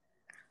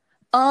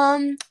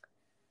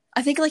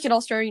 I think, like, it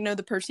all started, you know,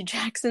 the Percy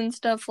Jackson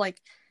stuff,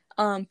 like,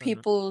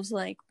 people's,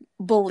 like,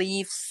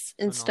 beliefs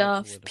and So not,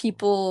 like, stuff. political.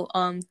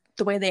 People,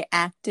 the way they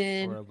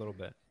acted. Or a little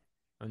bit.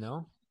 Oh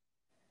no?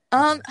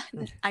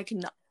 I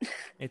cannot.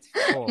 It's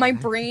full. My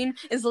brain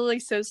is literally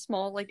so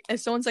small. Like, if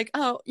someone's like,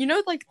 oh, you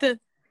know, like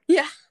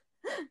yeah,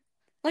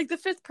 like the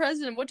 5th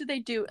president, what did they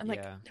do? And, like,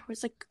 Yeah.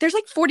 there's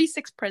like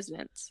 46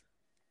 presidents.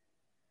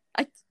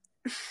 I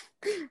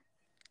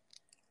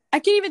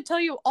can't even tell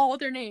you all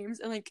their names.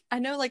 And, like, I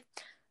know, like,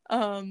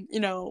 you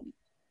know,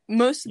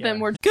 most of them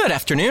Yeah. were. Good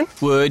afternoon.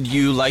 Would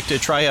you like to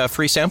try a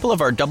free sample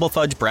of our double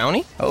fudge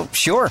brownie? Oh,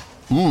 sure.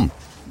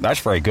 That's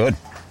very good.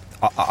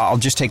 I'll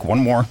just take one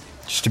more,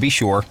 just to be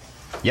sure.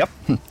 Yep,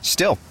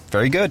 still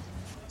very good.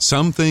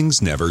 Some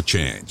things never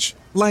change,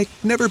 like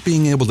never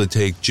being able to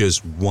take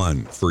just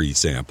one free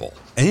sample.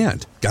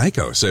 And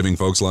Geico saving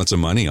folks lots of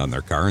money on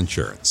their car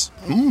insurance.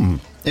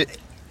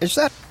 Is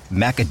that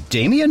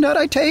macadamia nut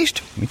I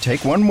taste? Let me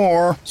take one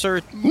more. Sir,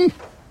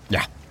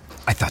 Yeah,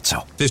 I thought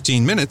so.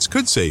 15 minutes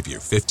could save you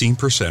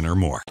 15% or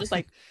more. Just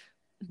like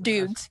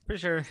dudes. For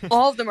sure.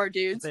 All of them are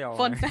dudes. They all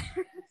Fun are. fact.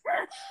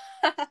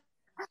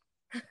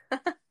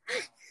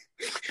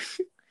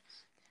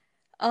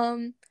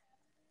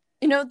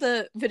 You know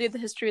the video, The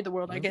History of the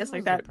World, I Lincoln guess, like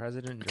was the that.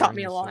 president taught during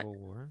me a the lot. Civil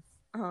War.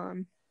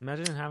 Um,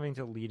 Imagine having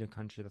to lead a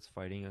country that's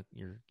fighting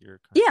your country.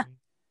 Yeah.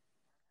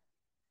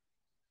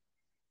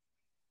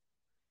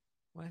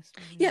 West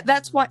Virginia. yeah,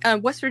 that's why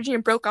West Virginia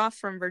broke off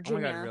from Oh my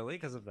Virginia. god, really?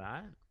 Because of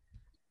that?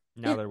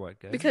 Now Yeah, they're what,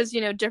 good? because,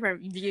 you know,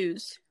 different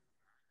views.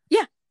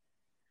 Yeah.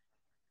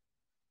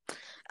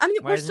 I mean,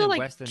 Why we're isn't still it like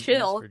West and East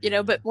chill, you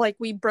know, Virginia? but like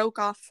we broke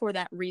off for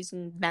that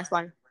reason. That's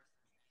why.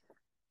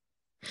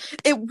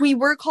 We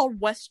were called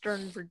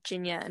Western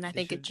Virginia, and I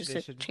think it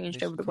just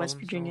changed over to West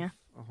Virginia.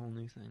 A whole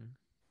new thing.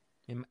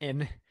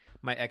 In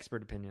my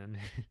expert opinion.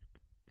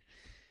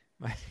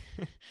 my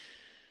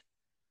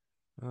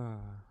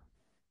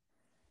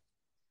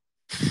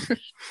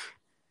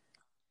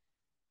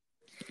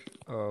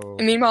Oh.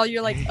 And meanwhile,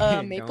 you're like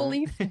Maple Don't-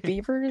 Leaf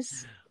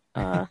Beavers.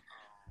 Don't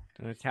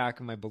attack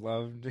my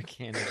beloved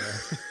Canada.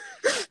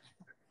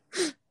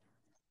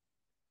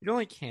 You don't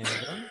like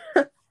Canada?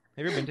 Have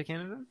you ever been to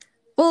Canada?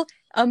 Well,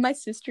 my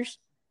sisters.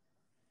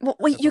 Well,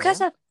 wait, That's you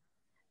guys all?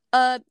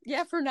 have.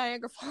 Yeah, for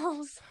Niagara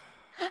Falls.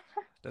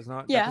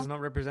 That Yeah. does not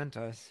represent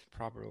us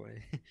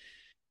properly.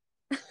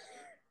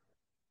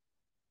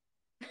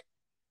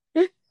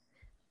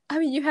 I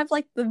mean, you have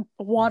like the Oh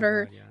my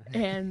water God,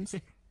 yeah.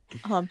 and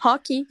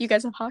hockey. You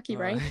guys have hockey,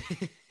 right?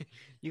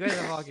 You guys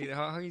have hockey.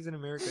 Hockey's in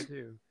America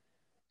too.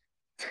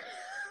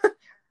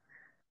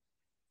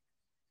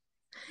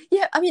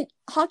 Yeah, I mean,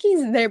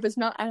 hockey's there, but it's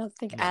not, I don't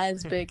think, No.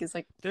 as big as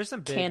like There's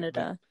some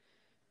Canada.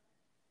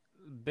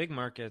 big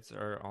markets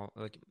are all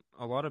like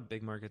a lot of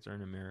big markets are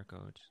in America,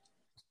 which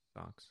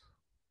sucks.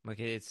 Like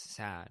it's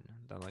sad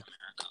that like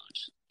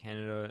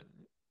Canada.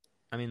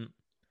 I mean,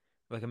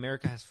 like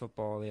America has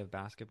football, they have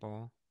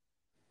basketball,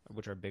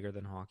 which are bigger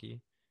than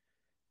hockey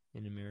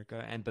in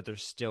America, but they're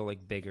still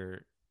like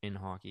bigger in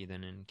hockey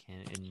than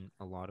in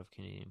a lot of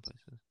Canadian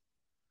places.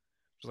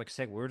 Just like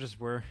sick,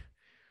 we're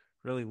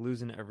really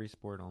losing every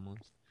sport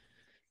almost.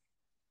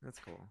 That's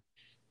cool.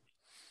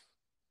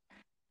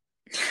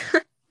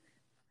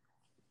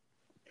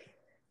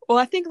 Well,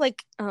 I think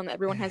like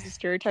everyone has a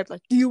stereotype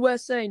like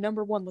USA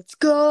 #1, let's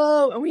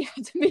go, and we have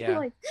to be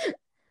Yeah.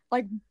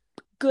 like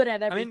good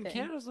at I everything. mean,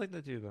 Canada's like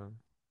that too, though.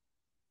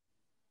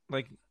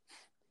 Like,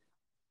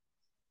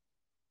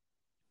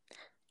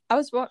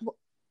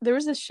 there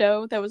was a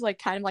show that was like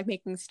kind of like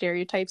making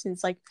stereotypes, and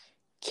it's like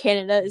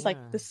Canada is like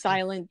Yeah. the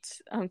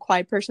silent,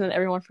 quiet person that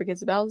everyone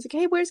forgets about. It's like,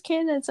 hey, where's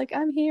Canada? It's like,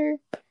 I'm here,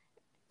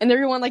 and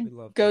everyone like we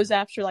love goes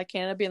Canada. after like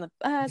Canada, being like,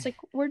 it's like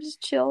we're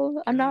just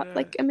chill. I'm not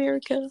like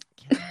America.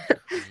 Canada's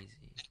crazy.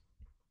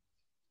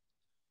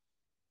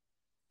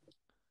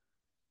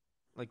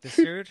 Like the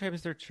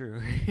stereotypes, they're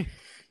true.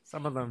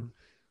 Some of them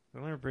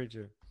are pretty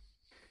true.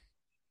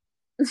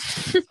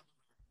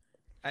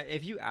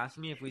 If you ask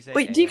me if we say,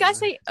 Wait, do you guys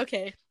say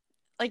okay?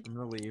 Like, I'm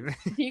gonna leave.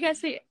 do you guys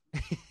say?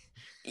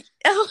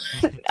 Oh,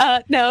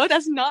 no,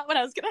 that's not what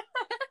I was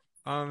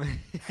gonna.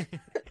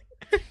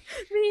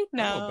 Me, A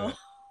no.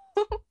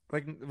 little bit.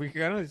 Like we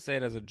kind of say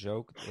it as a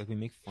joke. Like we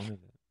make fun of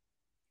it.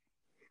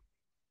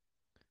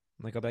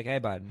 Like I'll be like, "Hey,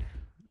 bud,"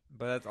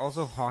 but that's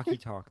also hockey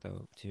talk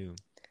though too.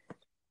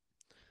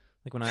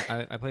 Like when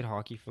I played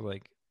hockey for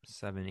like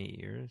 7-8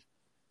 years,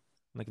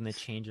 like in the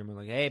change room, we're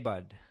like, "Hey,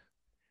 bud,"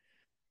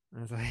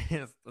 and it's like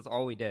that's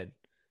all we did.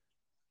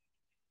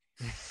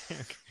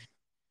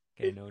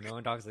 Okay, no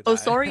one talks like that. Oh,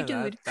 sorry,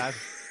 dude. That's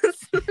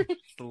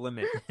the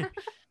limit.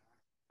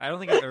 I don't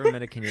think I've ever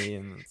met a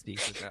Canadian that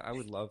speaks like that. I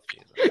would love to.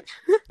 Though.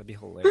 That'd be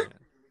hilarious.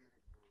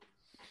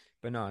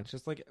 But no, it's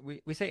just like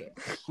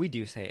we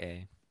do say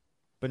A,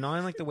 but not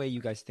in like the way you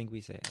guys think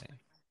we say A.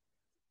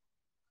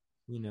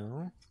 You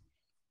know,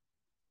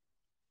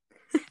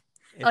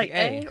 it's Like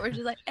A, or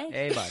just like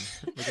A. A, bud.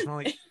 Like it's not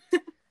like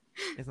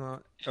it's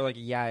not or like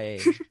yeah A,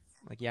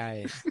 like yeah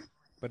A,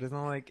 but it's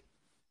not like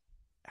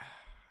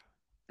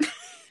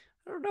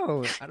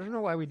I don't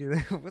know why we do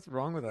that. What's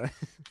wrong with us?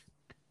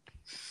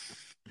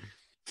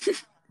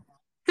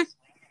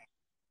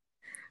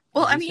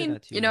 Well, We I say mean,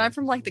 that too, you know, I'm like,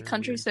 from like the we're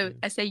country, weird so too.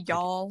 I say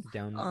y'all.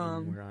 Down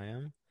in where I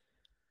am,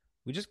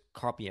 we just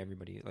copy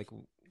everybody. Like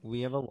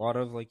we have a lot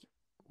of like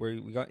where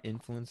we got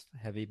influenced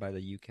heavy by the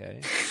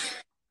UK,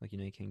 like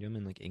United Kingdom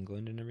and like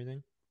England and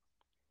everything.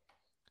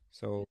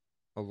 So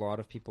a lot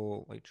of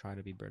people like try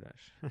to be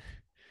British.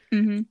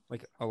 Mm-hmm.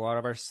 Like a lot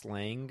of our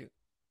slang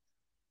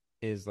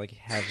is like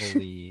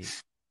heavily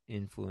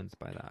influenced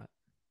by that,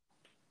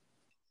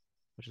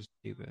 which is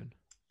stupid.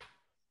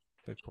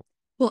 But cool.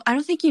 Well, I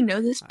don't think you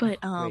know this, but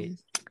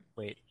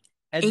Wait.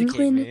 Educate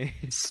England me.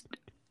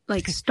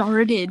 like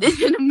started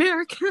in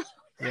America.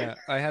 Yeah,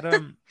 I had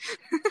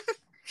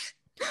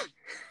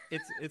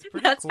It's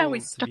pretty That's cool how we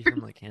to be started.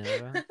 from like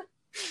Canada,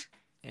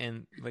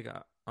 and like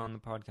on the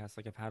podcast,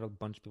 like I've had a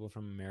bunch of people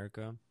from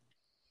America,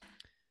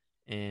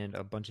 and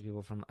a bunch of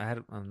people from I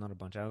had not a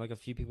bunch. I had like a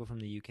few people from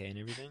the UK and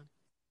everything.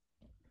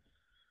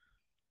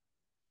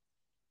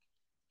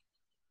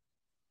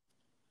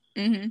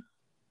 Mm-hmm.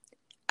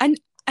 And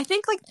I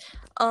think like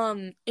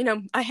you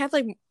know, I have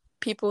like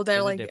people that Is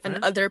are it like in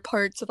different? other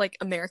parts of like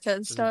America and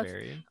Does it stuff.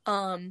 vary?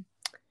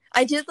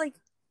 I did like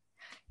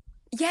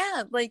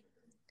like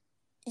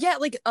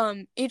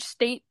each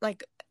state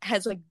like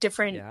has like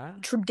different Yeah.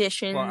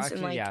 traditions Well, and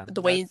actually, like yeah,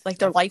 the way like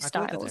their I feel like that's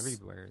lifestyles.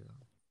 everywhere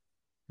though,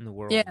 in the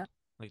world. Yeah.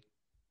 Like,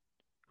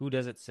 who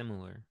does it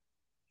similar,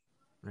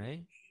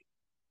 right?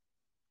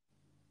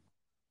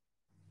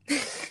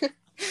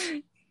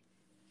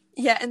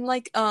 Yeah, and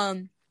like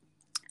I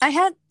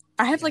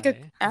have like Yeah,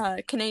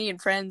 a Canadian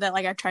friend that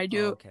like I tried to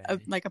do Okay.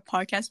 like a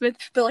podcast with,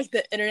 but like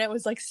the internet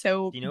was like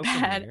so Do you know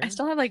from bad. I where?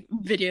 still have like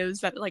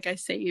videos that like I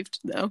saved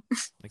though.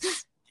 Like,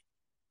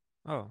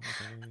 oh,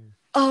 okay.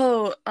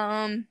 Oh,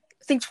 I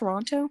think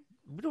Toronto.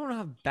 We don't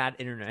have bad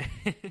internet.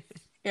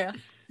 Yeah.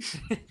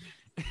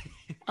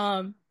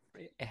 I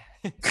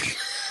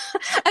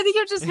think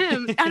it's just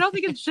him. I don't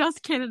think it's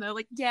just Canada.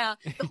 Like, yeah,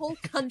 the whole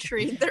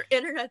country, their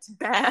internet's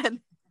bad.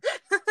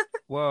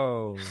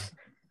 Whoa.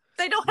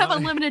 They don't have No,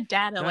 unlimited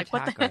data. Don't Like,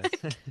 what the attack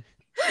heck? us.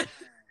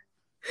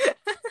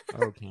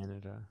 Oh,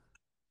 Canada.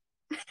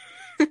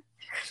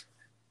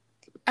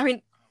 I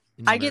mean,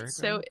 In I get America?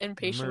 so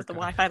impatient with the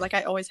America. Wi-Fi. Like,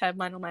 I always have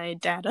mine on my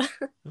data.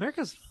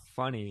 America's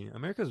funny.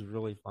 America's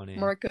really funny.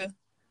 America,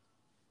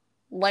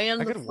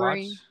 land I of could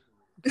free.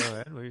 watch. Go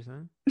ahead. What are you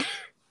saying?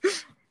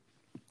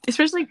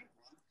 Especially,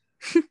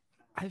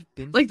 I've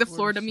been to Like the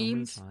Florida Florida so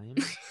memes. many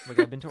times. Like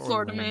I've been to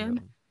Florida Orlando,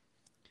 man.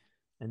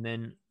 and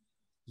then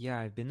yeah,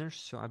 I've been there.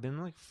 So I've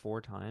been like 4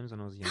 times when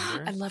I was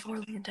younger. I love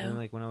And then, Orlando.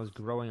 like when I was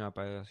growing up,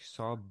 I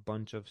saw a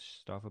bunch of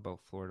stuff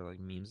about Florida, like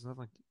memes and stuff.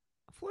 Like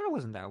Florida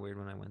wasn't that weird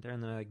when I went there,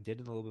 and then I like did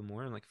it a little bit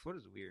more, and like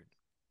Florida's weird.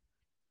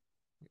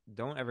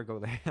 Don't ever go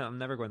there. I'm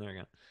never going there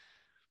again.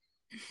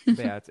 But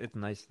yeah, it's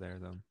nice there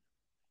though.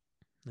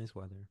 Nice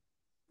weather.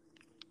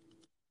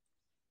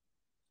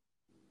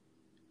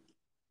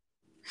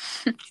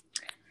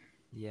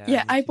 Yeah, Yeah,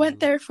 me I went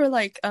too. there for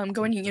like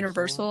going to Universal?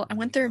 Universal. I Oh my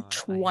went there God, I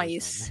hate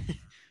twice. them.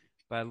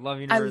 But I love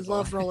I Universal.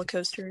 love roller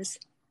coasters.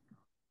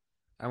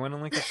 I went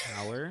on like the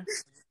tower.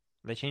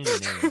 They changed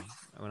the name.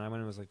 When I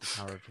went, it was like the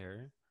Tower of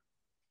Terror.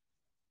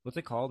 What's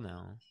it called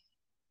now?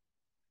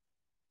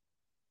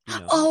 Do you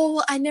know?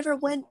 Oh, I never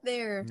went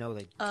there. No,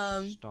 they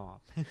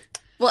stop.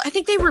 Well, I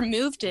think they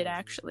removed it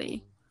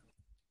actually.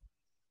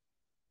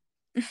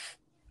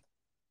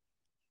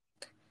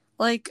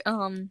 Like,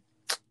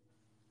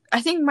 I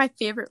think my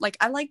favorite, like,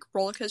 I like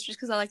roller coasters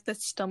because I like the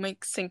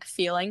stomach sink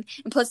feeling.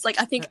 And plus, like,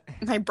 I think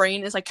my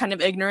brain is, like, kind of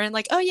ignorant.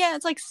 Like, oh, yeah,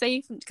 it's, like,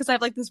 safe because I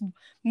have, like, this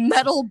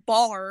metal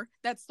bar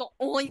that's the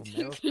only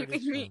thing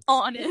keeping me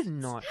on it. It's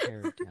not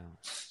tear it down.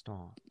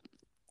 Stop.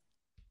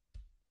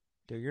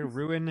 Dude, you're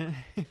ruining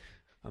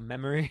a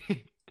memory.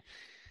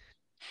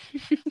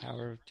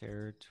 Tower of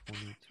Terror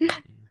 2020.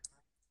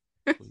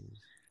 Please.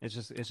 It's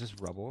just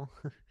rubble.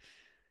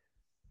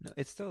 No,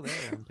 it's still there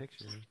on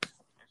pictures.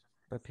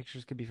 But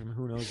pictures could be from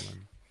who knows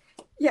when.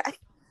 Yeah.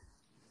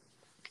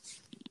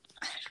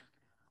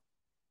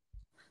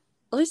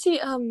 Let's see,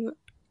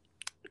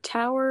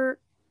 Tower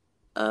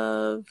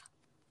of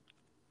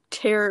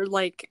Terror,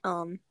 like,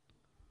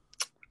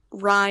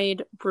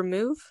 ride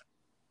remove.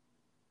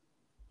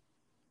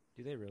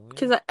 Do they really?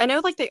 Because I know,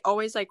 like, they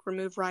always, like,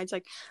 remove rides,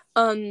 like,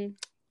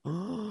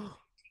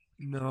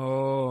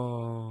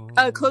 No.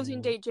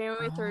 Closing date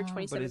January 3rd,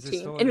 But is it 2017.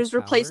 still And it was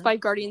replaced tower? by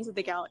Guardians of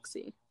the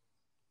Galaxy.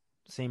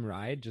 Same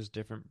ride, just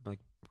different like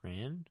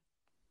brand?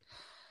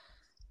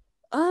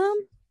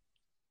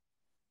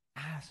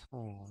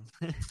 Asshole.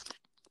 I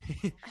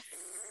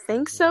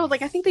think so.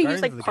 Like, I think they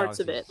used, Guardians like, of the parts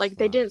of Galaxy it. Like,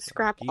 they didn't sucks, though.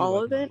 scrap Do you all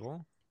like of it.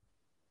 Marvel?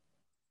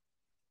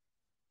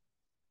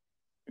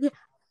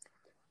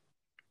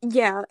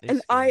 Yeah, They and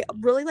scare I me.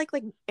 really like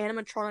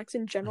animatronics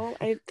in general.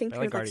 I think I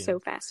they're like like so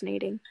Guardians.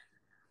 fascinating.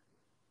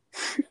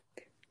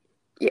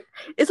 Yeah,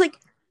 it's like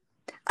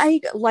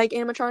I like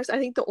animatronics. I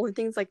think the only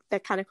things like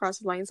that kind of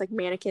crosses lines like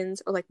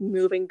mannequins or like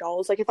moving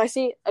dolls. Like if I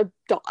see a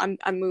doll, I'm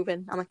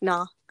moving. I'm like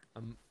nah.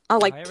 I'll If I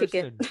like ever kick see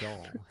it a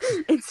doll,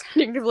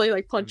 instinctively,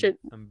 like punch it.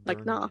 I'm Like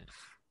burning nah. it.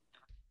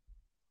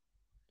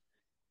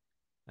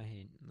 I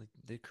hate like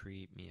they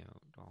creep me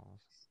out,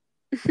 dolls.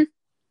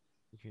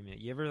 They creep me out.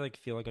 You ever like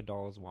feel like a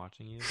doll is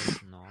watching you, but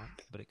it's not,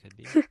 but it could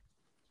be?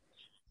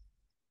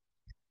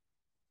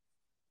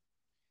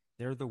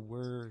 They're the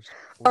worst.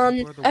 Old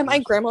people are the At my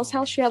worst grandma's with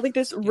house, she dolls. had like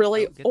this Get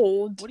really out,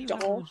 old What do you have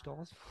doll. old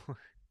dolls for?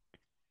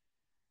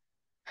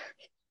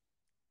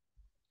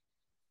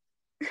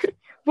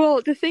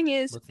 Well, the thing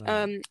is, What's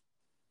that?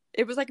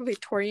 it was like a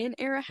Victorian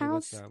era Wait,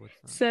 what's house. that? What's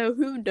that? So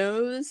who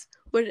knows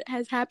what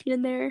has happened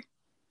in there?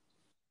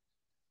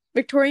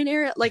 Victorian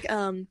era, like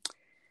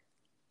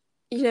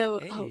you know,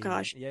 Hey, oh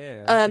gosh,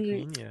 yeah, the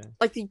Queen, yeah.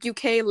 like the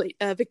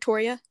UK,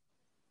 Victoria,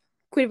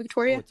 Queen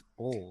Victoria. Oh, it's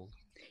old.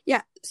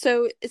 Yeah,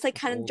 so it's like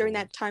It's kind of old, during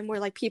old. that time where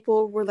like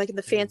people were like in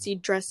the Ooh. fancy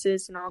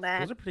dresses and all that.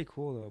 Those are pretty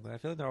cool though, but I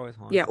feel like they're always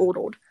haunted. Yeah,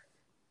 old.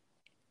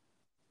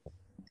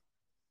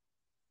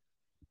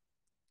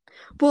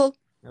 Well,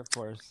 Of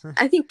course.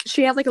 I think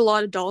she had like a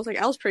lot of dolls. Like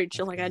I was pretty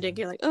chill. That's Like I didn't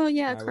crazy. get like, oh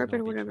yeah, I would carpet not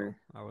or be whatever.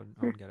 chill.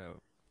 I would get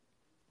out.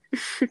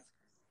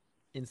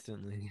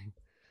 Instantly.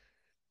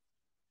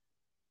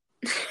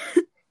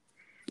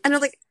 And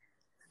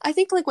I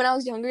think like when I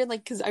was younger,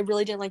 like because I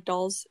really didn't like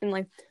dolls and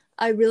like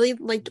I really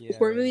liked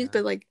horror movies,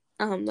 but like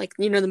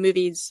you know the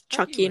movies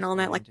Chucky and all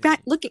that. Like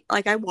back looking,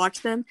 like I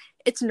watched them.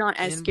 It's not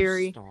as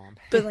scary, Stomp.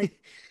 but like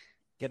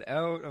Get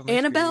out of my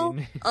Annabelle,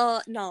 screen.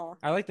 no.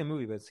 I like the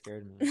movie, but it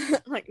scared me.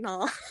 Like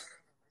no.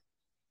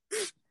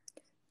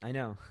 I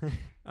know.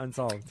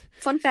 Unsolved.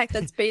 Fun fact: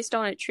 that's based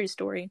on a true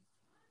story.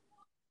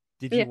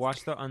 Did you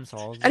watch the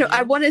Unsolved I know. video?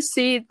 I want to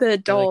see the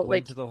doll.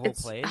 Went to the whole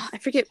place. I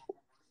forget.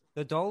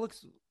 The doll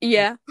looks.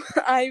 Yeah,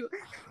 I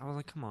was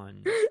like, come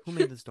on, who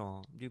made this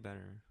doll? Do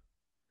better.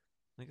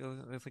 Like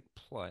it's like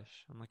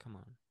plush. I'm like, come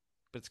on,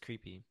 but it's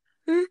creepy.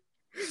 But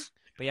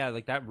yeah,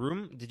 like that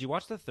room. Did you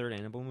watch the third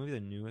Annabelle movie, the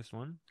newest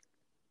one?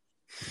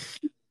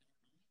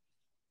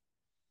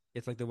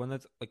 It's like the one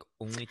that's like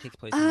only takes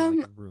place in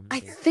like a room. I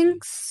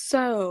think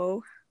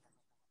so.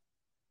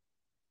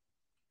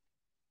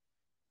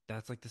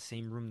 That's like the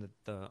same room that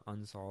the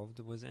Unsolved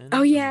was in.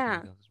 Oh yeah.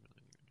 That was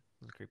really weird.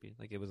 It was creepy.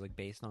 Like it was like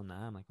based on that.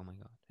 I'm like, oh my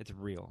god, it's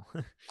real.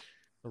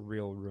 A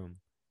real room.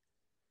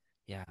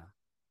 Yeah.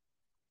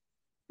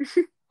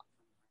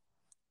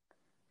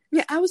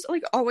 Yeah, I was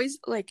like always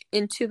like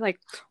into like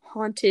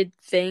haunted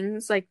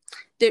things. Like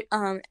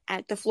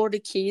at the Florida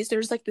Keys,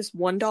 there's like this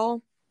one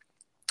doll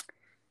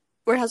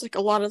where it has like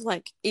a lot of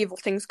like evil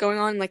things going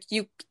on. Like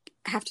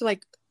have to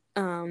like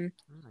Oh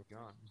my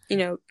god. you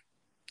know,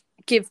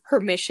 give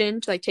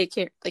permission to like take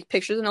care like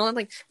pictures and all that.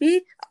 Like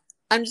me,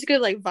 I'm just gonna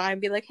like vibe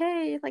and be like,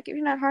 hey, like if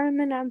you're not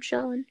harming, I'm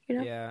chilling, you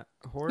know. Yeah,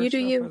 horror You do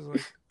stuff you. is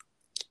like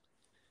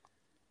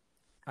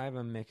I have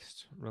a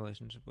mixed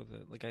relationship with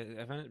it. Like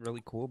I find it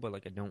really cool, but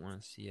like I don't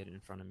want to see it in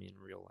front of me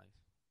in real life.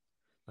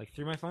 Like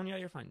through my phone, yeah,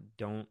 you're fine.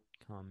 Don't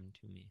come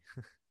to me.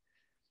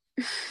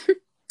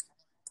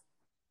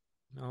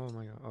 Oh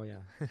my god. Oh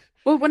yeah.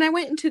 Well, when I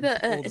went into It's the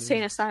a cool insane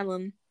movie.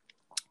 asylum,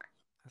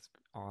 That's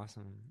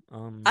awesome.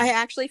 I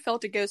actually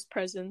felt a ghost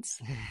presence.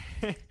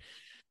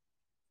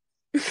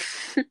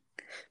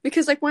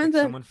 Because like one like of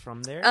the someone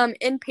from there,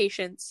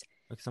 inpatients,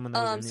 like someone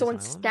that was in the someone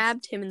asylum,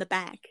 stabbed him in the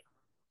back.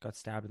 got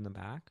stabbed in the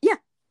back. Yeah.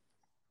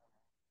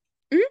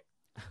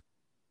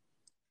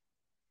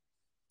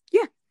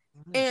 Yeah.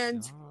 Oh my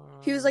And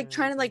he was like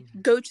trying to like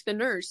God. go to the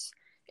nurse,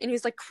 and he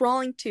was like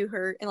crawling to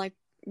her and like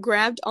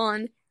grabbed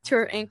on to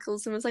her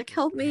ankles and was like,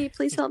 help me,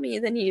 please help me.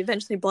 And then he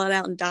eventually bled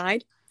out and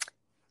died.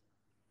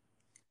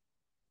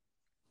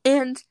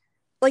 And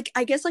like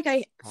I guess like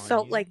I On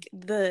felt you? like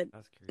the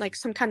That's creepy. like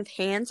some kind of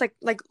hands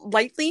like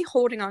lightly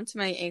holding onto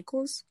my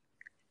ankles.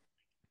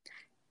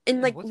 And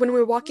Yeah, like what's when we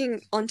were going walking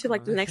on? onto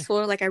like the next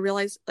floor, like I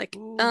realized like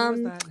Ooh, who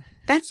was that?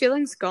 that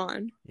feeling's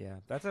gone. Yeah,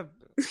 that's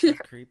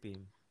creepy.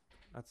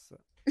 That's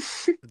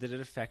did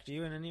it affect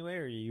you in any way,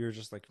 or you were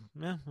just like,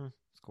 yeah,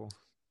 it's cool.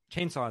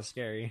 Chainsaw is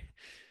scary.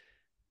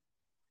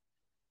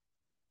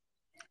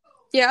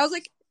 Yeah, I was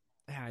like,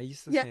 Yeah, I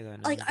used to yeah, say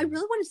that. like Never I did.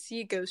 really want to see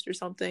a ghost or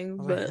something,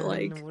 I was but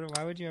like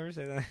why would you ever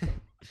say that?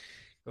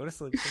 Go to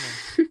sleep. Come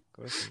on.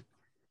 Go to sleep.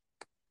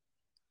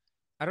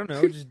 I don't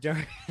know. Just don't.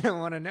 I don't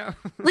want to know.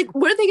 like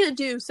what are they gonna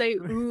do? Say,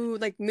 ooh,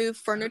 like move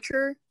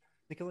furniture?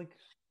 They can like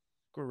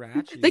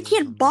scratch you. They or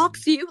can't something.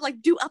 box you,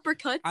 like do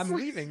uppercuts. I'm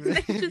leaving.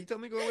 They You just, tell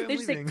me go away. they I'm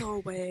just say leaving. go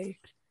away.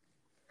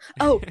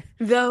 Oh,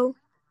 though,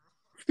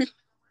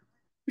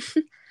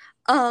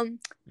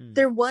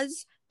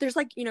 there's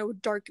like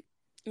dark,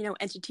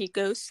 entity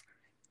ghosts,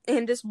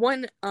 and this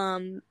one,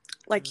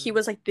 like he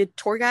was like the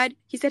tour guide.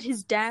 He said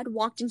his dad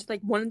walked into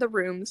like one of the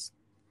rooms,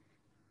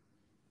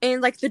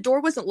 and like the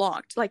door wasn't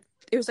locked. Like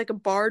it was like a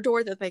bar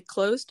door that they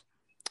closed.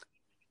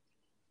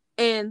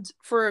 And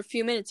for a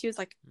few minutes, he was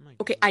like, Oh my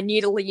 "Okay, God. I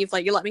need to leave.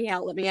 Like, let me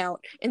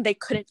out." And they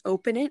couldn't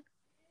open it.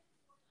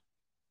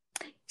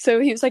 So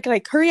he was like,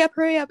 hurry up.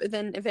 And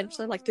then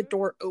eventually, like, the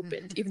door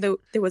opened, even though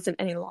there wasn't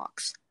any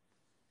locks.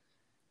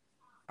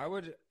 I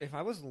would, if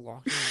I was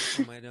locked in.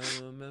 Oh my God,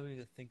 I'm not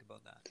even think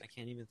about that. I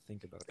can't even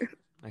think about it.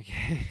 I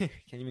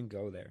can't even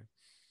go there.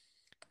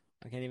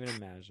 I can't even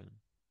imagine.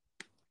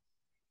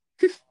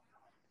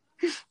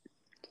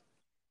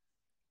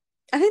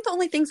 I think the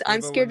only things I'm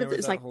But when scared there of was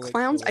is that like whole,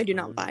 clowns. I do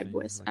solar not clown vibe thing,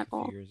 with like, at a few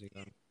all. years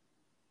ago.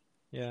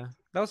 Yeah,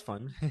 that was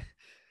fun.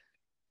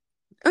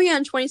 Oh yeah,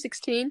 in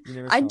 2016, You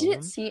never I saw didn't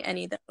them? see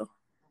any though.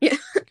 Yeah.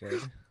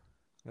 Good.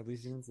 At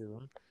least you didn't see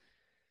them.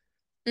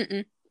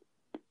 Mm-mm.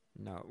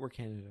 No, we're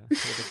Canada. We're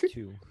like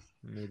two,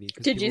 maybe.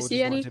 Because Did people you would see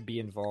just any? want to be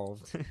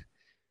involved.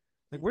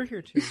 Like, we're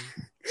here too.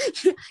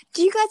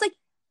 Do you guys like?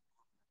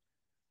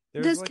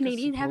 There's Does like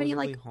Canadian a have any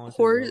like supposedly haunted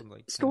horror road like 10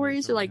 minutes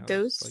stories or from my like house.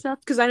 ghost Like, stuff?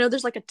 Because I know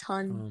there's like a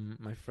ton.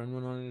 my friend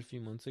went on it a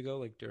few months ago,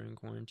 like during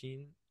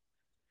quarantine.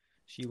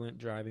 She went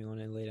driving on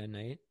it late at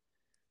night,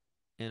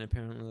 and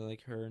apparently,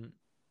 like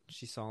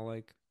she saw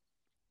like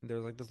there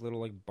was like this little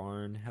like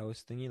barn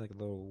house thingy, like a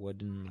little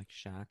wooden like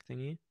shack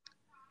thingy,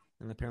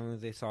 and apparently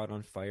they saw it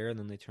on fire, and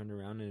then they turned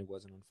around and it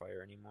wasn't on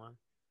fire anymore.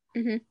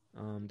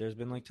 Mm-hmm. There's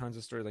been like tons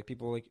of stories, like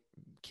people like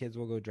kids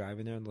will go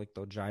driving there and like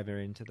they'll drive her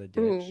into the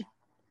ditch. Ooh.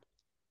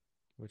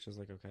 Which is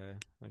like, okay,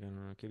 like I don't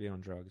know, it could be on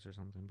drugs or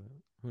something, but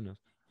who knows?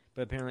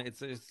 But apparently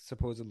it's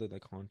supposedly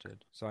like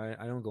haunted, so I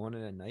don't go on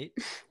it at night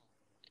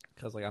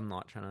because like I'm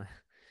not trying to.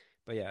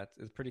 But yeah,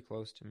 it's pretty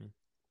close to me.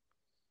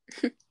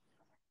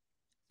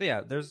 But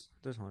yeah, there's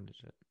haunted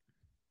shit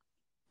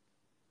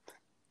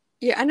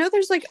Yeah, I know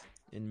there's like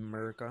in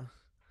America.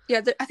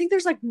 yeah, I think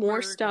there's like more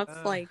America. stuff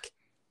like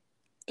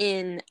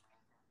in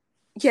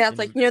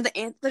like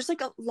there's like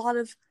a lot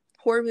of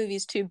horror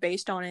movies too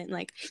based on it, and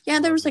like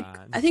there Love was like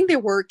that. I think there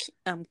were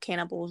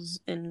cannibals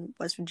in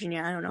West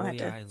Virginia. I don't know. Oh I have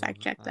yeah, to fact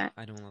check that.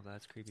 I don't love that.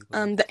 It's creepy.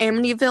 The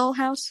Amityville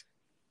house.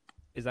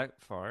 Is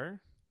that far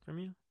from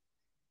you?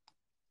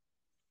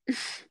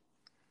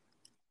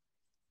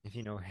 If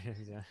you know where it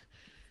is, yeah.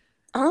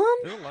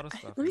 There's a lot of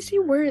stuff. Let me in see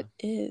where it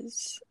America.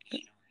 is.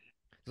 There's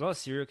a lot of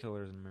serial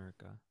killers in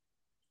America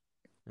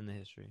in the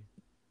history.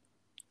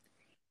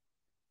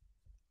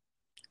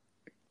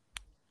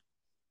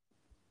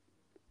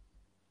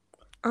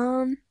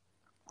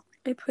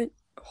 I put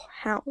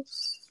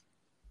house.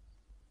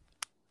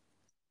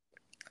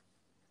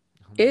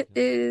 Oh my It God.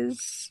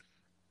 is.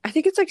 I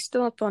think it's like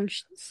still up on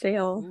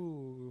sale.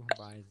 Ooh, who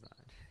buys that?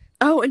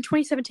 Oh, in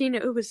 2017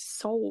 it was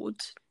sold.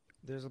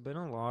 There's been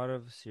a lot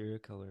of serial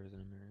killers in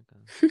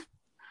America.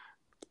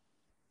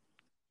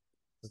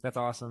 That's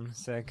awesome.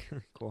 Sick.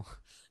 Cool.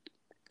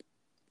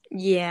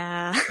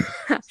 Yeah.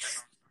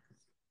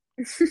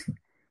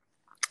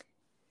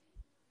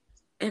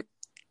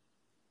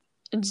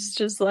 It's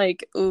just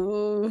like,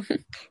 ooh.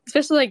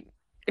 Especially like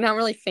not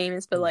really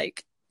famous, but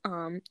like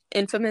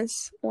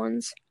infamous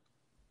ones.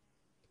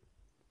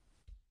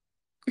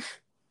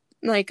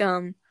 Like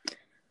Son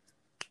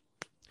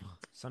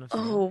of Sam?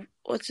 oh,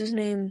 what's his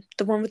name?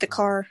 The one with the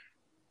car.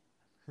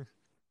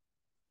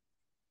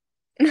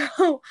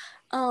 No.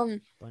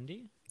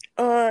 Bundy?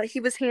 He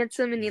was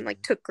handsome and he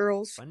like took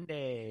girls.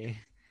 Bundy.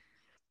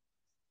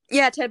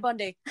 Yeah, Ted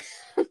Bundy.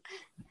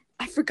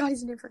 I forgot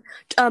his name.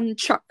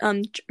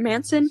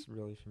 Manson. That's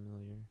really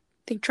familiar.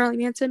 I think Charlie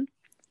Manson.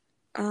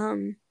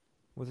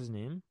 What's his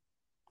name?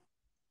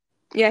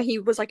 Yeah, he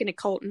was like in a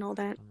cult and all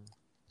that.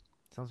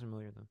 Sounds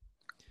familiar though.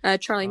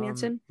 Charlie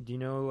Manson. Do you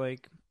know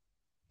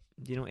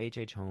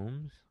H.H.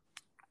 Holmes?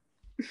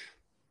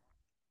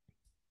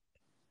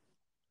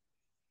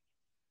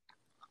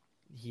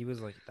 He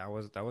was like that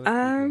was a creepy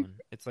one.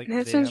 It's like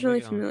that they sounds have, really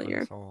like, familiar.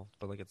 Unsolved,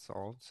 but like it's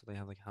solved, so they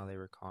have like how they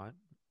were caught.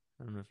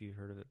 I don't know if you've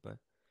heard of it, but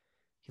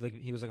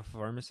he was like a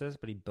pharmacist,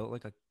 but he built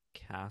like a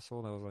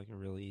castle that was like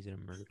really easy to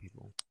murder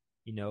people.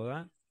 You know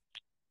that?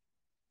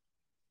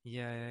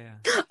 Yeah.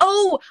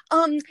 Oh,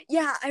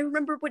 yeah, I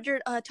remember what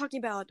you're talking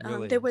about.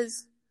 Really? There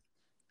was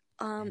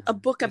a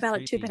book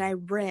about it too that I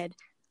read.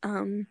 He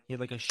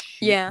had like a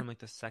chute from like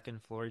the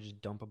second floor,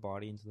 just dump a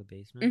body into the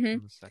basement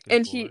from the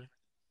second floor.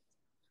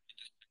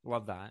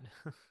 Love that.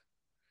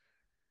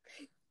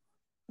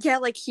 Yeah,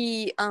 like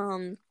he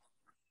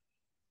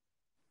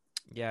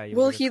yeah,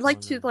 well, he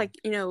liked to like,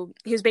 you know,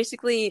 he was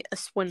basically a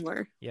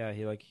swindler. Yeah,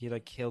 he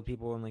killed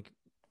people and like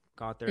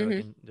got their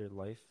like their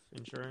life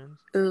insurance.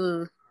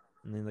 Ugh.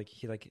 And then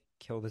he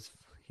killed his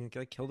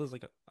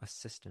like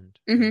assistant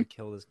and he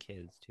killed his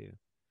kids too.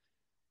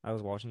 I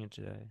was watching it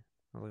today.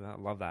 I was like, I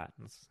love that.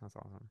 That's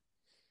awesome.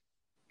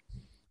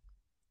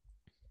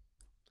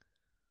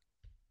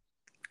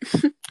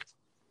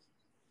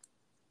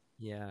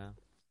 Yeah.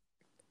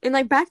 And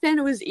like back then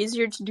it was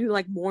easier to do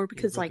like more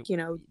because like, you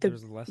know, there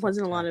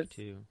wasn't a lot of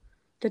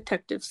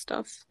detective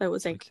stuff that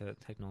was like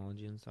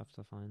technology and stuff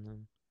to find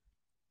them.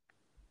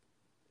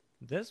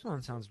 This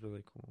one sounds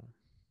really cool.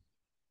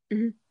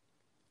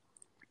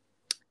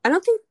 I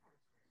don't think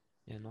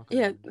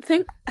I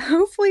think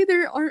hopefully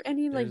there aren't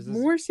any like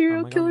more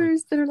serial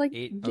killers that are like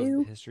 8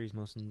 new. of history's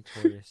most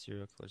notorious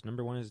serial killers.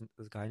 Number 1 is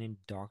this guy named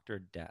Dr.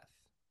 Death.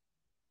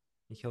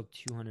 He killed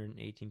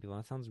 218 people.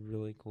 That sounds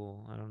really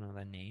cool. I don't know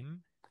that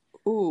name.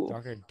 Ooh.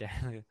 Dr.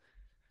 Death.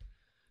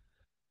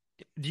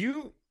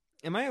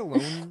 Am I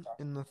alone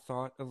in the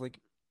thought of like,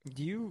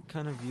 do you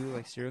kind of view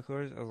like serial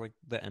killers as like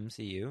the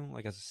MCU,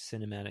 like as a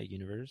cinematic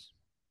universe,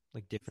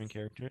 like different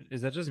characters?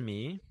 Is that just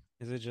me?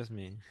 Is it just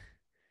me?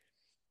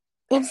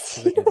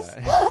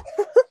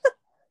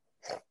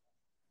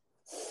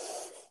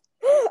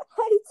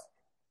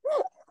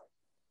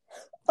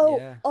 Oh,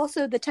 yeah.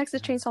 Also, the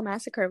Texas Chainsaw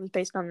Massacre was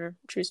based on a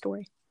true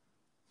story.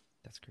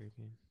 That's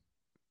creepy.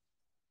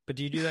 But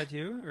do you do that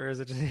too, or is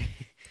it just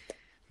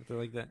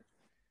like that?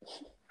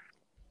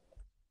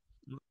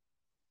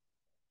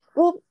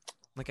 Well,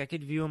 like I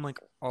could view them like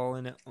all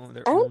in their own.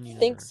 I don't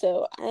think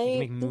so. I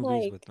make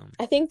movies with them.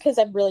 I think because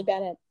I'm really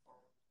bad at.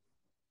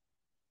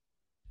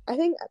 I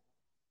think.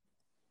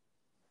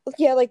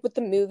 Yeah, like with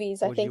the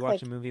movies, I think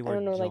like I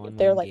don't know, like if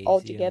they're like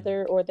all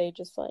together or they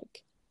just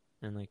like.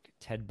 And like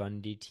Ted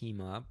Bundy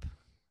team up.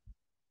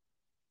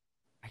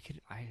 I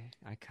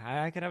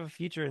could have a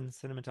future in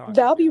cinematography.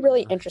 That would be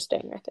really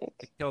interesting, I think.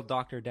 Like, kill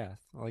Dr. Death.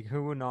 Like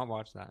who would not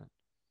watch that?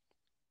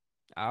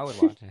 I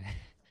would watch it.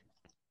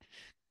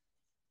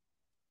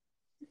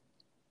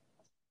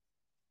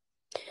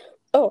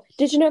 Oh,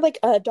 did you know like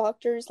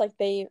doctors like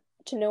to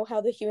know how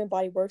the human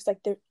body works,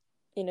 like they're,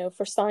 you know,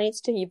 for science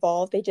to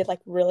evolve, they did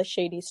like really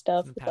shady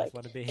stuff with like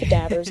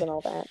cadavers and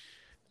all that.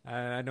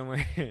 I don't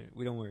worry.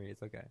 We don't worry.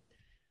 It's okay.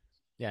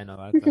 Yeah,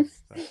 no,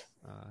 that's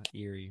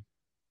eerie.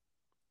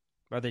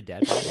 Are they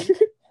dead?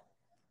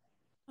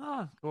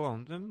 Oh, cool.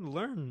 Then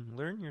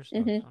learn your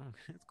stuff. Oh,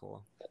 it's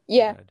cool.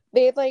 Yeah,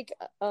 they like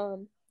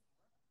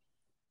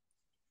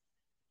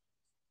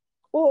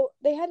well,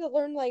 they had to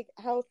learn like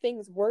how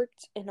things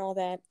worked and all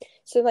that.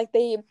 So like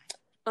they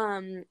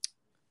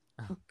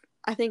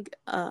I think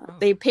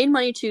they paid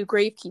money to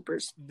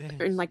gravekeepers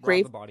and like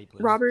grave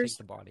robbers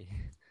the body.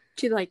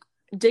 To like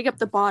dig up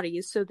the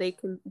bodies so they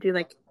can do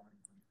like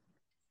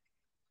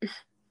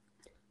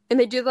and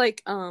they do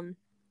like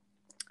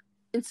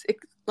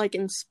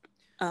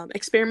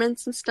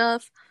experiments and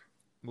stuff.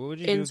 What would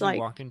you do if you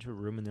walked into a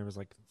room and there was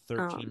like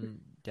 13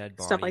 dead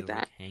bodies stuff like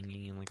that,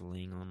 hanging and like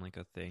laying on like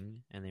a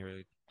thing, and they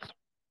were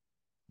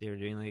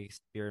doing like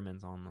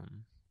experiments on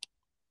them?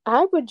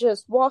 I would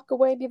just walk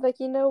away and be like,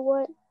 you know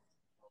what?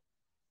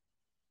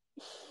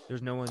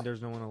 There's no one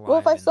alive. Well,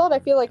 if I saw it, I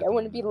feel like I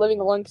wouldn't be living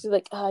alone because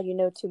like, you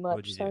know too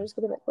much. So I'm just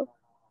gonna be like,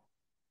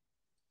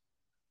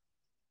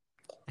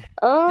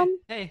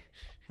 hey,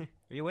 are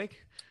you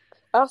awake?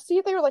 I'll see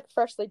if they were like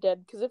freshly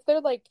dead, because if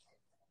they're like,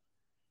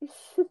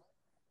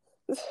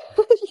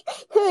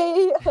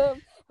 hey,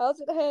 how's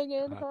it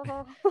hanging?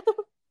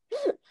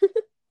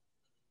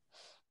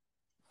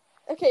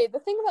 Okay, the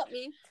thing about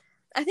me,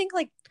 I think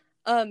like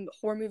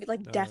horror movie,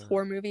 like death Uh,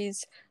 horror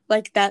movies,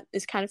 like that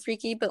is kind of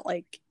freaky, but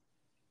like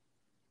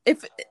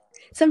if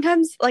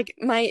sometimes like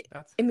my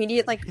That's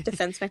immediate good. like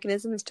defense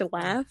mechanism is to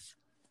laugh.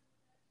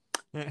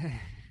 You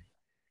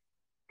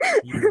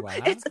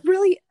laugh? It's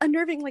really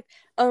unnerving. Like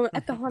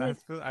at the haunted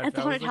That's cool. at the I was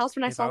haunted like, house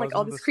when I if saw I like was all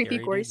one of this the creepy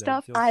scary gory dudes, I'd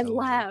stuff, feel I so hurt.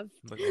 laughed.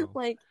 Like, oh,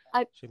 Like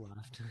I she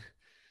laughed.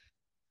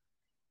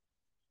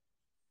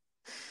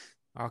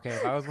 Okay,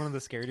 if I was one of the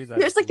scary dudes, I'd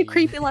there's like a leave.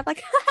 creepy laugh,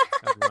 like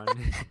I'd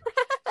run.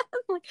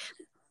 like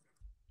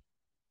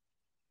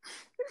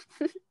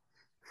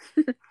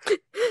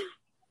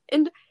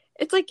and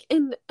it's like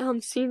in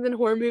scenes in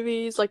horror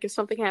movies, like if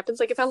something happens,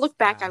 like if I look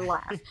back I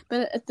laugh,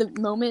 but at the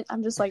moment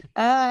I'm just like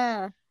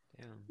Damn.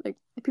 like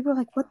people are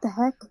like, what the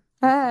heck?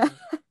 Ah.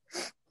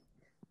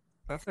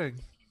 That's a.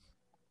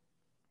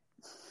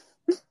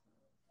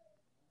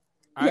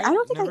 Yeah, I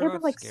don't think I never ever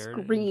got like scared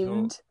until-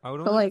 screamed I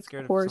would for only like get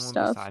scared horror if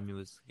someone stuff. beside me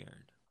was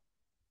scared.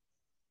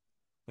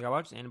 Like I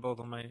watched Annabelle with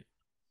one of my.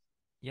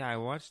 Yeah, I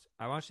watched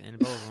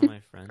Annabelle with one of my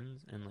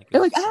friends, and like it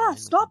They're was like, fine.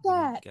 stop we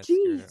that! didn't get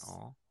scared at Jeez.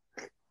 all.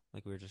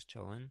 Like we were just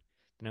chilling.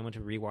 Then I went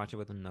to rewatch it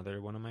with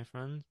another one of my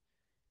friends,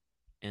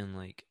 and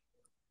like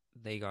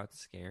they got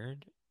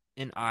scared,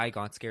 and I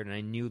got scared, and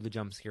I knew the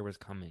jump scare was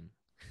coming.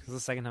 This was the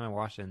second time I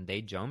watched it, and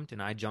they jumped,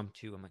 and I jumped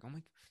too. I'm like,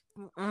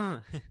 oh my,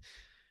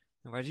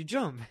 why'd you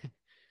jump?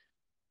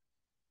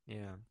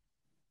 Yeah,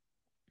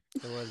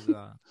 it was.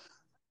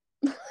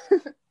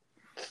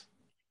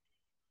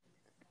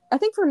 I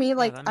think for me, Yeah,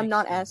 like that I'm makes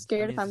not as sense. I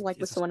scared mean, if I'm it's like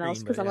with a someone else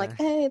screen, because but I'm like,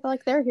 yeah. hey,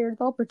 like they're here,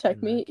 they'll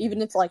protect In me, that even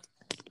case. if like.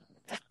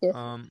 If,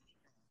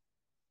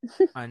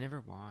 I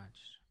never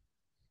watched.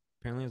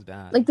 Apparently, it was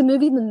bad. like the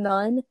movie The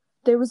Nun,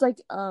 there was like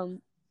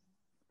oh.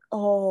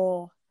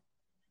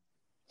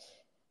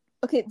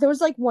 Okay, there was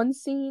like one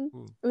scene.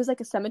 Ooh. It was like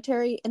a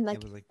cemetery, and like,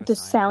 It was, like, the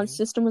beside sound you?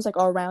 system was like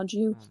all around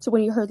you. Oh. So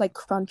when you heard like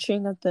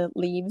crunching of the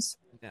leaves,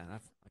 Yeah,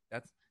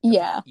 that's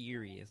yeah, like,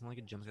 eerie. It's not like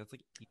a jump scare. It's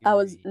like eerie. I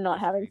was not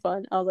It's having creepy.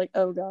 fun. I was like,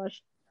 oh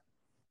gosh.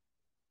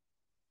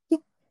 Yeah,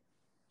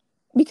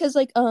 because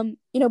like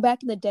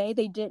back in the day,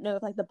 they didn't know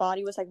if like the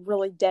body was like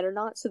really dead or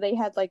not, so they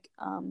had like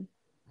Oh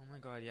my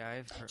god, yeah,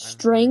 I've heard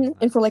string of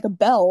and that. for like a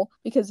bell,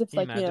 because if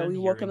Can you like we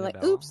imagine woke up hearing and the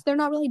like, bell? oops, they're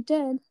not really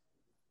dead.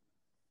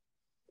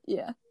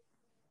 Yeah.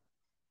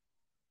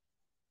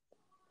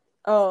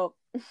 Oh,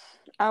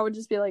 I would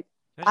just be like,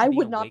 Imagine I being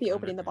would not awake be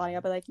opening the body. I'd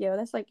underground. be like, yo,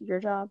 that's like your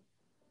job.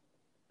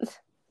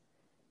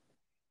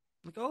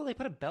 Like, oh, they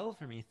put a bell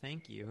for me.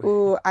 Thank you.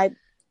 Ooh, I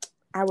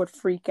would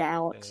freak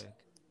out. Sick.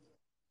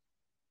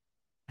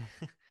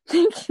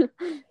 Thank you.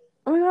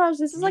 Oh my gosh,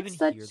 this is Can you like even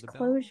such hear the bell?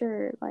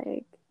 closure.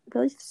 Like,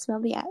 really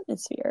smell the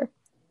atmosphere.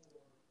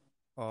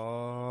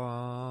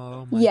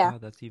 Oh my Yeah,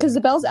 god, that's even because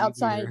the bell's creepier.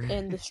 outside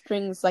and the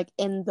string's like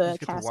in You the just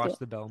get to watch casket.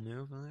 the bell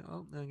move. I'm like,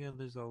 oh, again,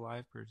 there's a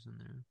live person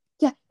there.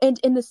 Yeah, and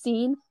in the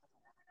scene,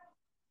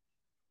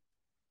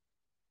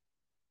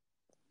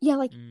 yeah,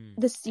 like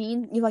the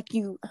scene,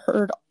 you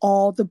heard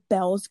all the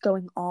bells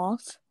going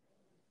off.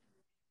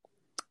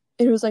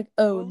 It was like,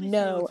 oh Well, at least,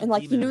 no, it's a and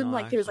like you demon knew and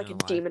like not there was actually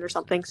like a a live demon or person.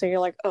 something, so you're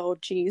like, oh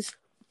geez.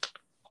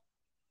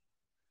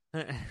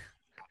 No,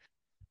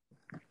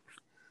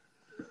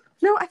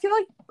 I feel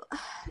like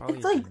Probably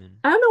it's a like demon.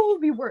 I don't know what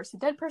would be worse, a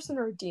dead person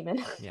or a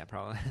demon. Yeah,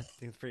 probably. I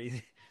think it's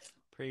pretty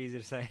easy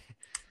to say.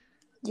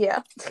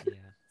 Yeah. Yeah.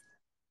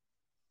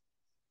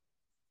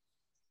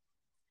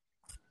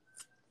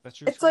 That's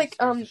true. It's like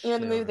scares the the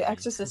shit movie out The of me.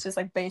 Exorcist is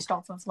like based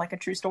off of like a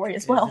true story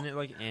as well. Isn't it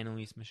like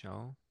Annalise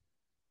Michelle?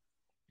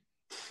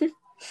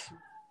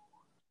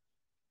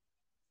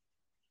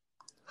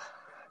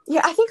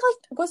 Yeah, I think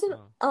like wasn't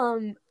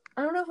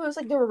I don't know if it was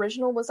like the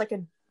original was like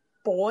a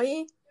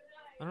boy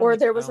or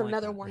there was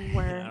another one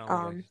where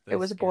it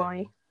was a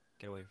boy.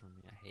 Get away from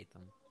me! I hate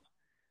them.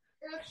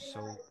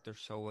 They're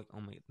so like,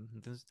 oh my,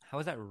 how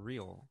is that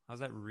real? How's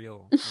that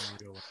real?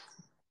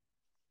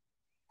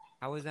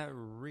 How is that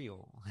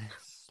real?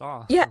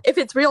 Stop. Yeah, if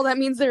it's real, that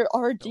means there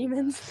are So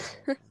demons.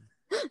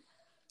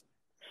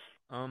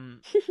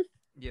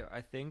 Yeah,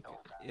 I think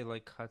it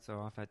like cuts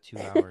off at 2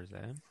 hours,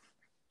 eh?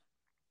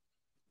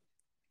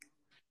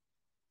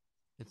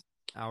 It's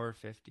hour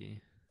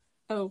 50.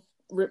 Oh,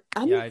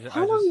 I just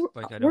like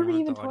I don't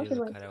want the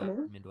audio to cut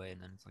out midway,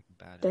 and then it's like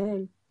bad.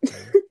 Dang.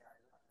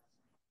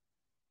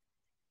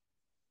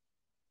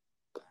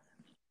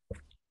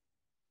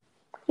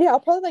 Yeah, I'll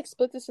probably like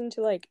split this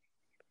into like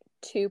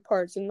 2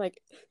 parts, and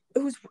like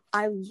I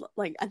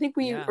think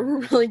we are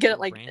really good at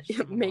like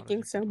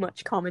making so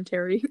much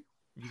commentary.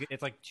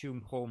 It's like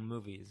 2 whole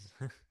movies,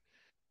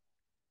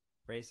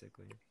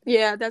 basically.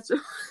 Yeah, that's.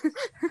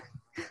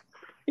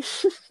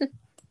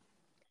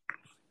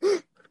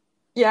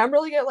 Yeah, I'm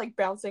really good at like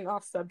bouncing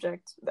off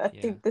subject. I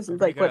think this is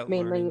like what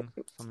mainly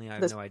something I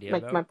have no idea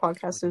like about. my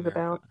podcast is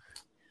about.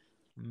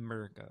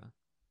 America.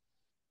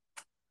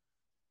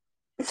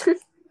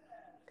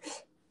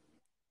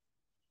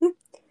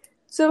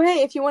 So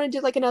hey, if you want to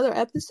do like another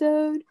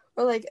episode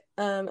or like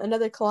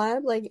another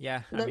collab, like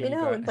let me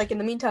know. And like in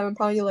the meantime, I'm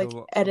probably like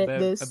edit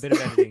this. A bit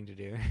of editing to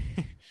do.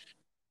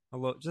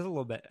 Just a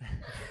little bit.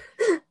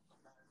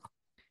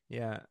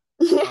 Yeah.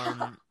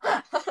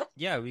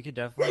 Yeah, we could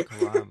definitely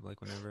collab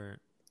like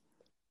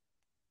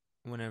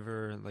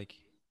whenever like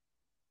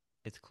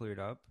it's cleared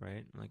up,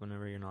 right? Like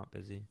whenever you're not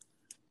busy.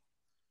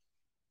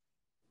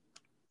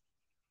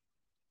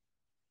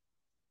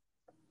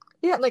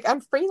 Yeah, like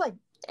I'm free like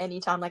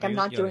anytime. Like I'm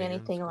not doing you're in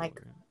anything school, like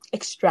right?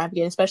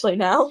 extravagant, especially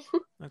now.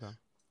 Okay.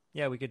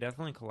 Yeah, we could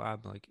definitely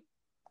collab. Like,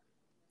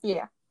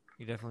 Yeah.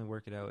 you definitely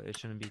work it out. It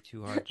shouldn't be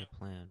too hard to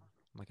plan.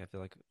 Like, I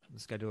feel like the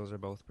schedules are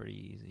both pretty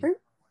easy.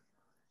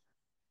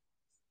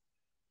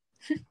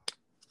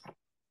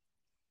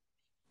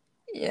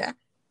 Yeah.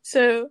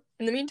 So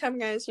in the meantime,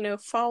 guys,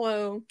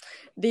 follow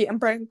the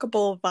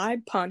Unbreakable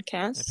Vibe I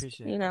Podcast.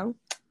 appreciate it.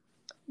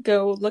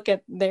 Go look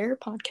at their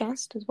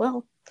podcast as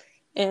well.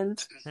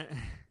 And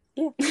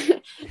yeah.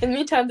 In the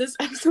meantime, this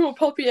episode will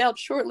probably be out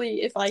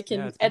shortly if I can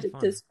it's been edit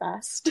fun. this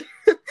fast.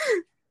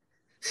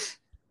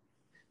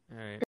 All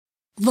right.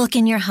 Look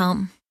in your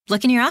home.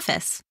 Look in your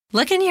office.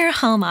 Look in your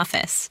home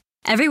office.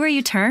 Everywhere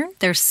you turn,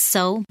 there's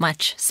so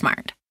much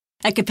smart.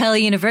 At Capella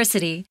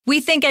University,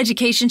 we think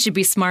education should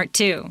be smart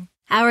too.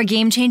 Our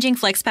game-changing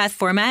FlexPath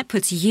format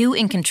puts you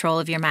in control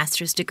of your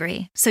master's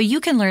degree, so you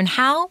can learn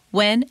how,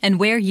 when, and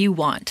where you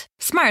want.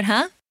 Smart,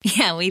 huh?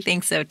 Yeah, we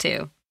think so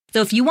too.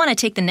 So if you want to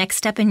take the next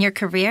step in your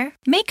career,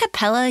 make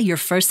Capella your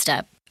first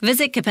step.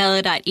 Visit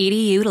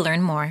capella.edu to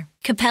learn more.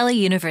 Capella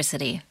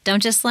University.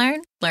 Don't just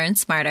learn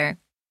smarter.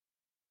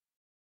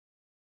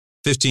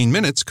 15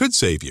 minutes could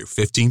save you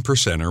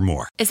 15% or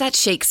more. Is that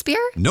Shakespeare?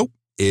 Nope,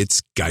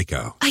 it's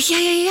Geico.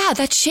 Yeah,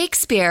 that's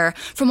Shakespeare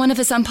from one of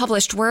his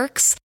unpublished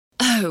works.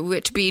 Oh,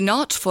 it be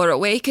not for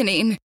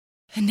awakening.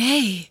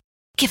 Nay,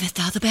 giveth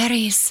thou the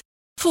berries.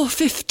 For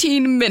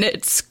 15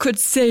 minutes could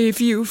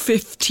save you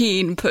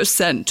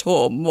 15%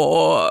 or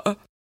more.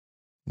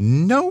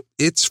 Nope,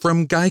 it's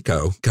from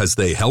Geico, because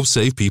they help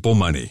save people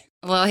money.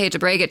 Well, I hate to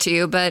break it to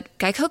you, but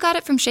Geico got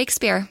it from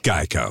Shakespeare.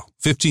 Geico.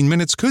 15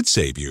 minutes could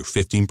save you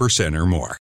 15% or more.